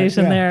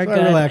relaxation there. So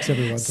I relax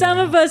every once in a while.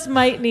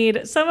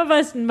 Some of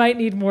us might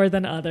need more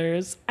than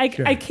others. I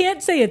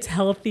can't say it's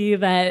healthy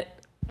that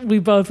we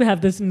both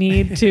have this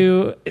need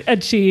to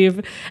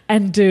achieve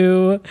and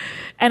do.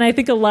 And I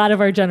think a lot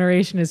of our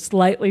generation is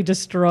slightly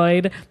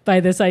destroyed by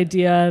this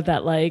idea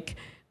that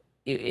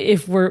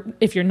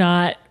if you're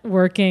not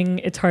working,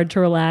 it's hard to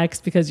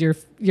relax because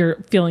you're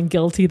feeling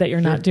guilty that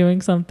you're not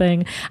doing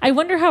something. I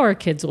wonder how our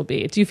kids will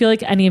be. Do you feel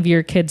like any of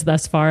your kids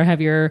thus far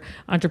have your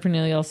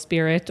entrepreneurial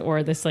spirit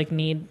or this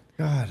need?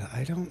 God,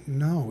 I don't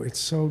know. It's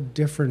so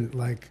different.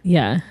 Like,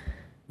 Yeah.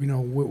 you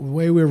know, the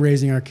way we're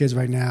raising our kids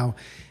right now,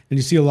 and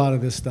you see a lot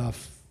of this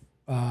stuff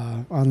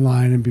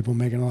online and people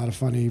making a lot of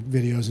funny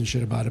videos and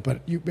shit about it,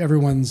 but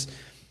everyone's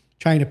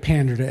trying to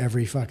pander to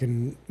every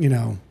fucking, you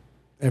know,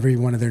 every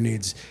one of their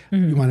needs.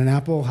 You want an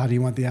apple? How do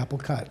you want the apple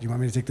cut? You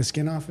want me to take the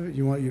skin off of it?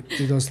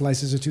 Do those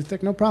slices are too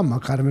thick? No problem. I'll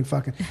cut them and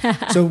fucking.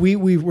 So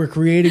we're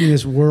creating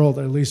this world,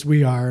 or at least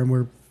we are,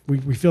 and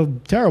we feel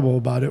terrible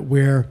about it,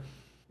 where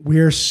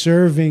we're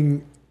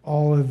serving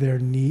all of their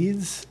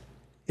needs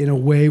in a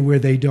way where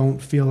they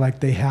don't feel like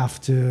they have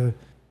to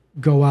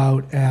go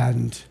out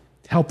and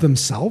help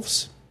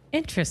themselves.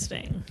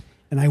 Interesting.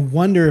 And I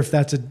wonder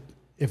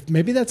if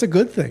maybe that's a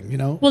good thing, you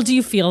know? Well, do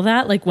you feel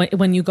that, like,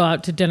 when you go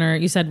out to dinner,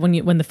 you said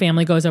when the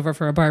family goes over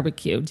for a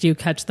barbecue, do you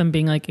catch them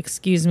being like,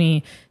 "Excuse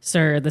me,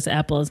 sir, this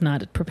apple is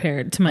not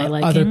prepared to my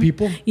liking"? Other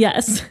people?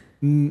 Yes.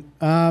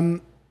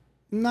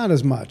 Not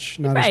as much.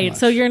 Not right. as much.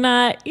 So you're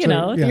not,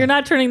 you're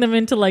not turning them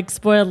into like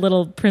spoiled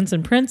little prince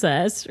and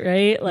princess,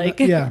 right? Like,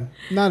 yeah,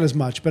 not as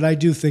much. But I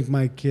do think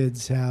my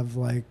kids have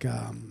like,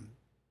 I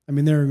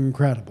mean, they're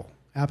incredible,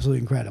 absolutely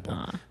incredible.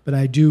 But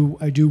I do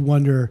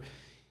wonder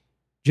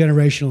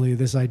generationally,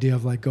 this idea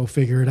of like, go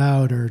figure it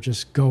out, or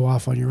just go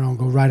off on your own,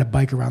 go ride a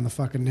bike around the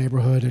fucking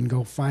neighborhood and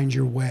go find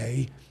your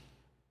way,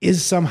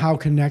 is somehow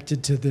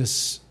connected to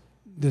this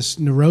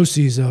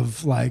neuroses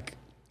of like,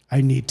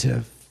 I need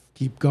to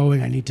keep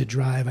going. I need to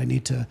drive. I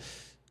need to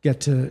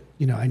get to,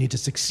 I need to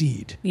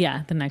succeed.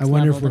 Yeah, the next I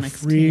wonder level,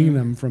 if we're freeing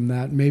them from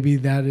that. Maybe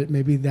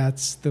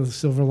that's the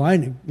silver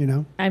lining,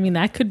 I mean,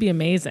 that could be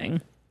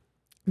amazing.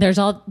 There's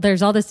all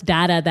this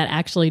data that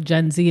actually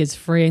Gen Z is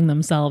freeing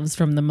themselves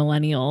from the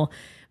millennial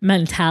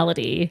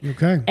mentality.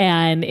 Okay.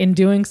 And in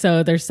doing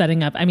so, they're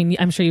setting up, I mean,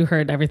 I'm sure you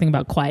heard everything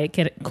about quiet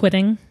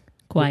quitting.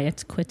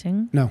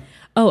 No.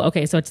 Oh,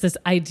 okay. So it's this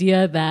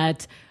idea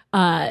that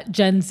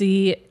Gen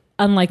Z,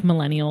 unlike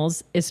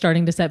millennials, is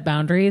starting to set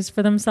boundaries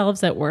for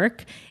themselves at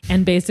work.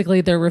 And basically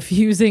they're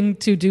refusing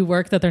to do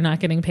work that they're not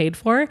getting paid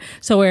for.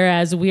 So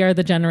whereas we are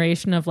the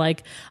generation of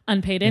like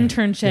unpaid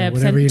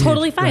internships and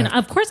totally need. fine. Right.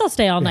 Of course I'll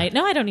stay all night.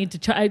 No, I don't need to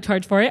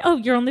charge for it. Oh,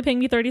 you're only paying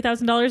me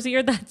 $30,000 a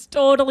year. That's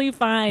totally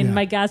fine. Yeah.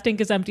 My gas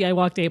tank is empty. I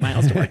walked 8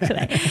 miles to work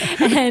today.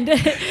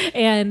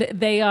 and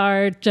they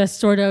are just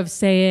sort of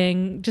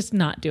saying, just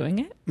not doing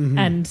it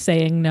and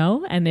saying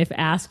no. And if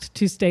asked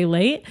to stay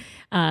late,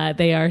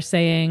 they are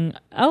saying,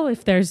 oh,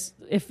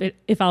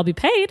 if I'll be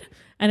paid,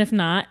 and if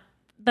not,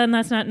 then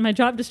that's not in my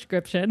job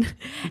description.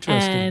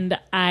 And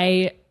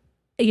I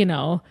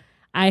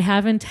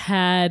haven't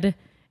had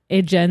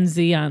a Gen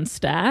Z on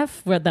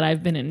staff that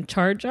I've been in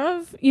charge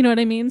of. You know what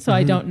I mean? So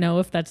I don't know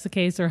if that's the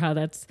case or how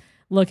that's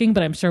looking,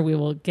 but I'm sure we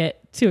will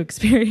get to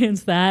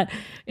experience that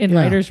in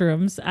writers'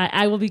 rooms.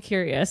 I will be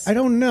curious. I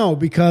don't know,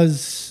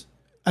 because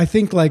I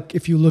think like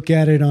if you look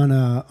at it on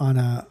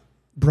a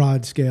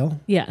broad scale.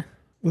 Yeah.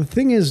 The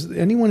thing is,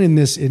 anyone in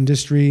this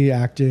industry,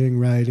 acting,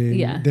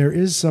 writing, there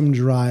is some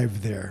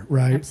drive there,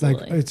 right?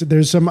 Absolutely. Like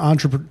there's some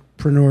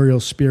entrepreneurial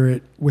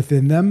spirit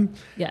within them.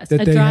 Yes,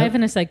 a drive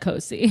and a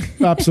psychosis.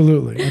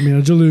 Absolutely. I mean,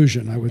 a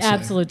delusion, I would say.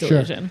 Absolute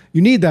delusion. Sure.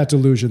 You need that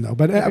delusion, though.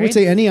 But I would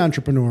say any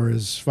entrepreneur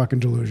is fucking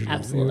delusional.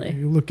 Absolutely.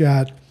 You look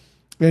at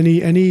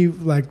any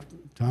like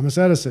Thomas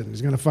Edison,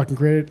 he's going to fucking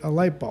create a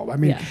light bulb. I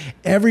mean,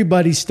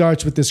 everybody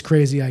starts with this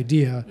crazy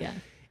idea. Yeah.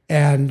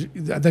 And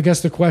I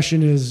guess the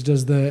question is,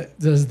 does the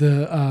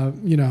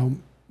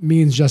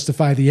means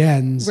justify the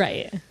ends?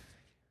 Right.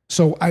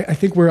 So I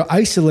think we're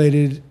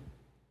isolated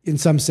in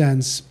some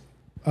sense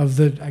of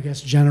the, I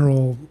guess,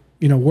 general,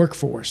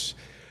 workforce.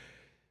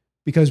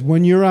 Because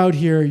when you're out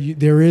here,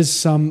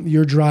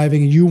 you're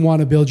driving and you want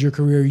to build your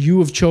career. You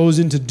have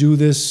chosen to do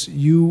this.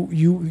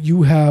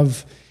 You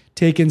have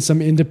taken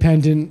some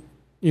independent,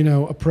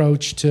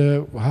 approach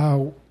to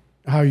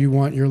how you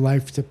want your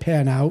life to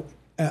pan out.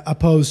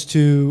 Opposed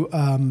to,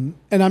 and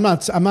I'm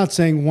not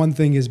saying one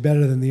thing is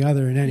better than the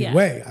other in any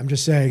way. I'm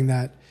just saying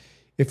that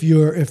if you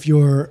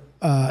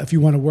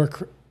want to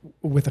work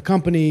with a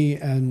company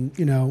and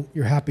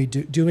you're happy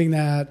doing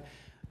that,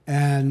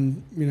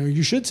 and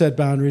you should set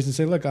boundaries and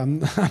say, look,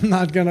 I'm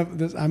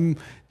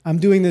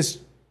doing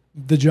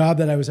the job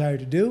that I was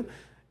hired to do,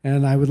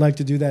 and I would like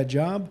to do that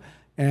job.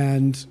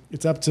 And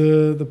it's up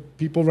to the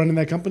people running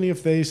that company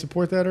if they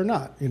support that or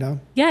not,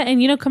 Yeah,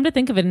 and come to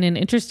think of it in an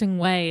interesting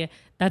way,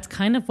 that's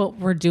kind of what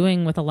we're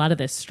doing with a lot of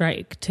this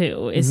strike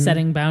too, is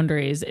setting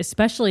boundaries,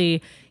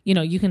 especially,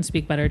 you can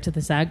speak better to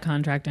the SAG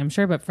contract, I'm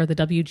sure, but for the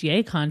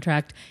WGA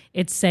contract,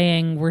 it's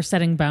saying we're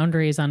setting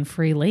boundaries on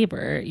free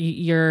labor.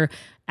 You're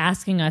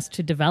asking us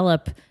to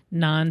develop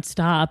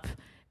nonstop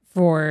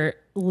for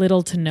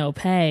little to no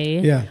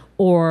pay,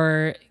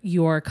 or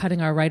you're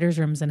cutting our writers'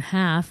 rooms in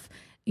half.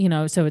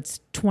 So it's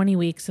 20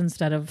 weeks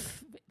instead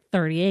of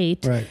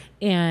 38. Right.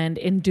 And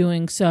in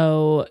doing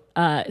so,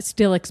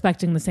 still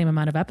expecting the same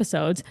amount of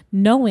episodes,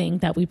 knowing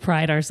that we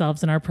pride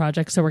ourselves in our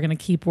project. So we're going to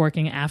keep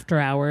working after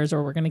hours,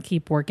 or we're going to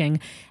keep working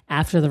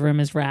after the room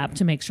is wrapped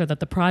to make sure that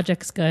the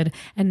project's good.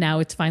 And now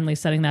it's finally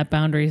setting that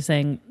boundary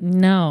saying,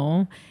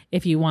 no,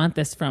 if you want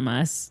this from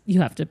us,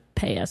 you have to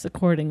pay us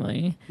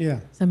accordingly.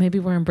 Yeah. So maybe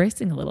we're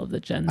embracing a little of the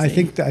Gen Z.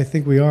 I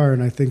think we are,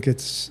 and I think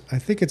it's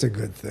a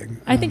good thing.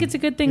 I think it's a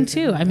good thing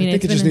too. I mean, I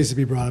think it just needs to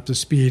be brought up to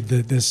speed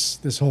that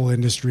this whole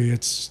industry,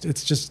 it's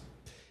just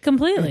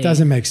completely. It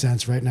doesn't make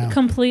sense right now.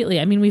 Completely.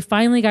 I mean, we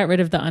finally got rid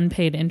of the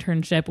unpaid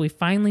internship. We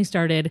finally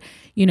started,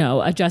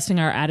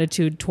 adjusting our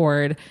attitude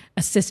toward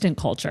assistant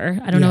culture.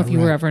 I don't know if you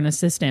were ever an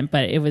assistant,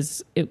 but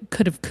it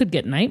could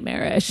get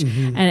nightmarish.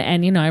 Mm-hmm.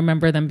 And I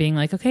remember them being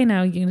like, okay,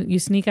 now you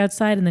sneak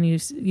outside and then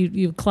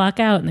you clock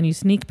out and then you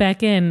sneak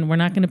back in. We're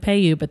not going to pay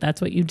you, but that's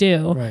what you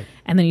do. Right.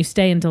 And then you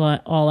stay until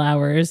all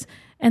hours.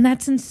 And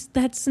that's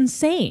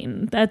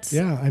insane.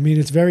 I mean,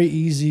 it's very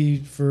easy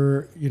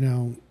for,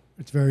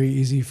 it's very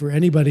easy for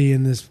anybody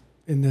in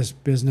this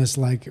business,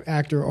 like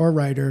actor or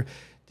writer,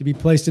 to be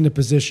placed in a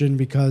position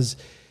because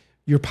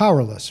you're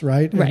powerless,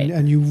 right? Right.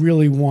 And you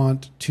really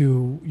want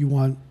to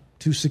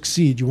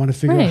succeed. You want to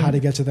figure out how to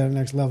get to that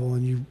next level.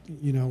 And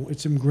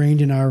it's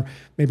ingrained in our,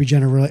 maybe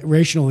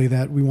generationally,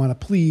 that we want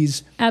to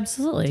please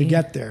absolutely to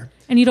get there.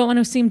 And you don't want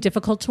to seem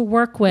difficult to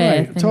work with.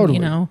 Right, and,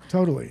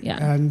 totally.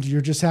 Yeah. And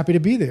you're just happy to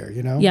be there,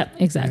 Yep,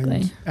 exactly.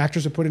 And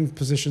actors are put in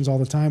positions all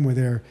the time where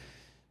they're,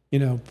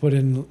 put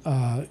in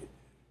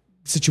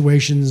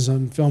situations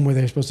on film where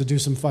they're supposed to do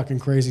some fucking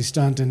crazy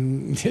stunt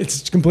and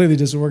it's completely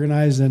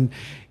disorganized, and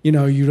you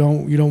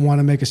don't want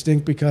to make a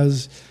stink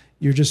because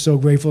you're just so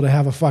grateful to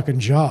have a fucking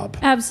job.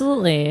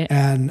 Absolutely.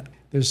 And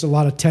there's a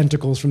lot of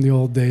tentacles from the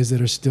old days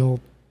that are still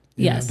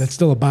that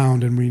still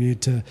abound, and we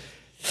need to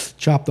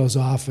chop those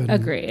off and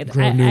agreed.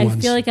 grow new ones.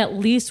 I feel like at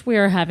least we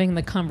are having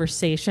the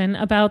conversation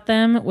about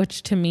them,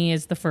 which to me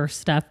is the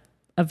first step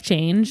of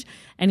change.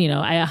 And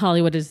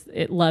Hollywood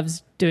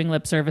loves doing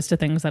lip service to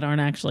things that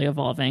aren't actually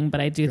evolving,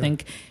 but I do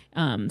think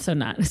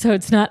so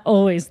it's not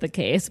always the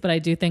case, but I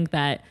do think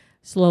that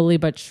slowly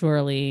but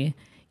surely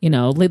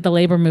the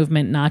labor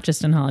movement, not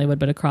just in Hollywood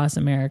but across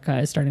America,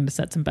 is starting to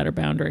set some better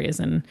boundaries,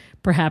 and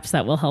perhaps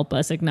that will help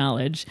us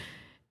acknowledge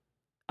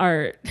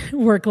our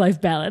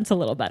work-life balance a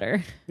little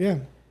better. Yeah,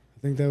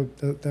 I think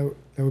that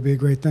would be a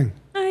great thing.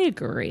 I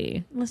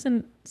agree.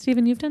 Listen,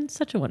 Stephen, you've done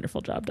such a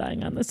wonderful job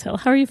dying on this hill.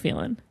 How are you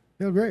feeling?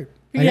 Feel great.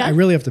 Yeah. I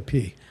really have to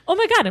pee. Oh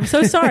my God, I'm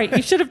so sorry.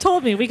 You should have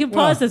told me. We can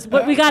pause this,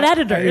 but we got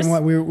editors.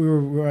 We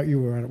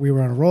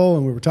were on a roll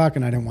and we were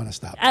talking. I didn't want to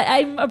stop.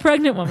 I'm a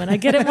pregnant woman. I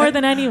get it more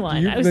than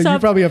anyone. You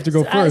probably have to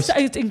go first.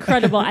 It's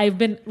incredible. I've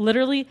been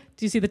literally.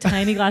 Do you see the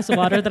tiny glass of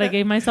water that I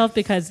gave myself?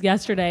 Because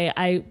yesterday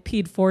I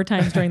peed 4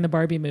 times during the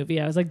Barbie movie.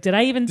 I was like, did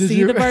I even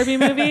see the Barbie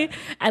movie?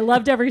 I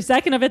loved every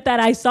second of it that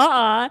I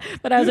saw,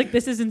 but I was like,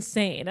 this is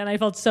insane. And I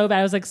felt so bad.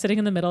 I was like sitting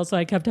in the middle, so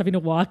I kept having to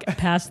walk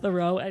past the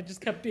row. I just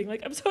kept being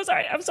like, I'm so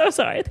sorry.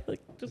 Like,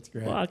 just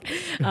walk.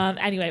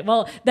 Anyway,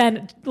 well,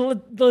 then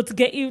let's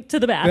get you to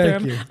the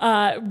bathroom.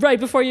 Right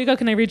before you go,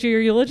 can I read you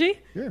your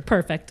eulogy? Yeah.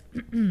 Perfect.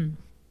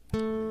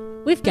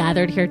 We've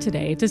gathered here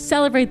today to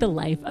celebrate the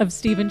life of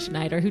Stephen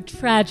Schneider, who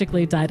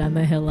tragically died on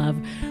the hill of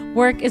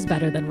work is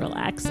better than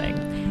relaxing.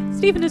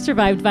 Stephen is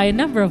survived by a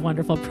number of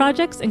wonderful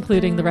projects,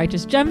 including The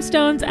Righteous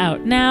Gemstones,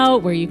 out now,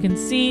 where you can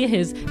see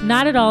his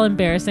not at all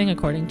embarrassing,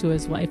 according to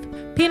his wife,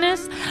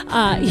 penis.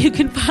 You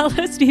can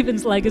follow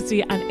Stephen's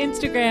legacy on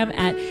Instagram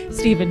at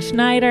Stephen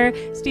Schneider.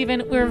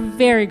 Stephen, we're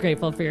very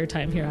grateful for your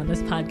time here on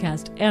this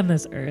podcast and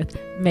this earth.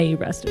 May you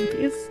rest in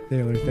peace.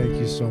 Taylor, thank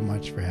you so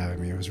much for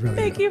having me. It was really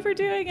Thank you for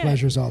doing it.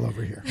 Pleasure's all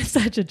over here.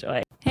 Such a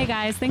joy. Hey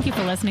guys, thank you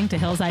for listening to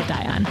Hills I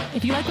Die On.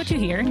 If you like what you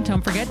hear,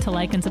 don't forget to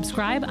like and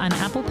subscribe on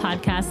Apple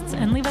Podcasts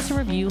and leave us a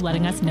review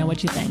letting us know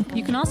what you think.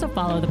 You can also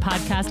follow the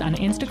podcast on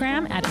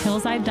Instagram at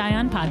Hills I Die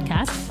On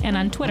Podcast and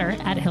on Twitter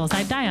at Hills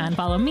I Die On.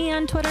 Follow me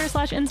on Twitter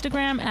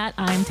 /Instagram at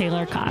I'm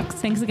Taylor Cox.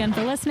 Thanks again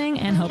for listening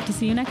and hope to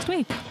see you next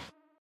week.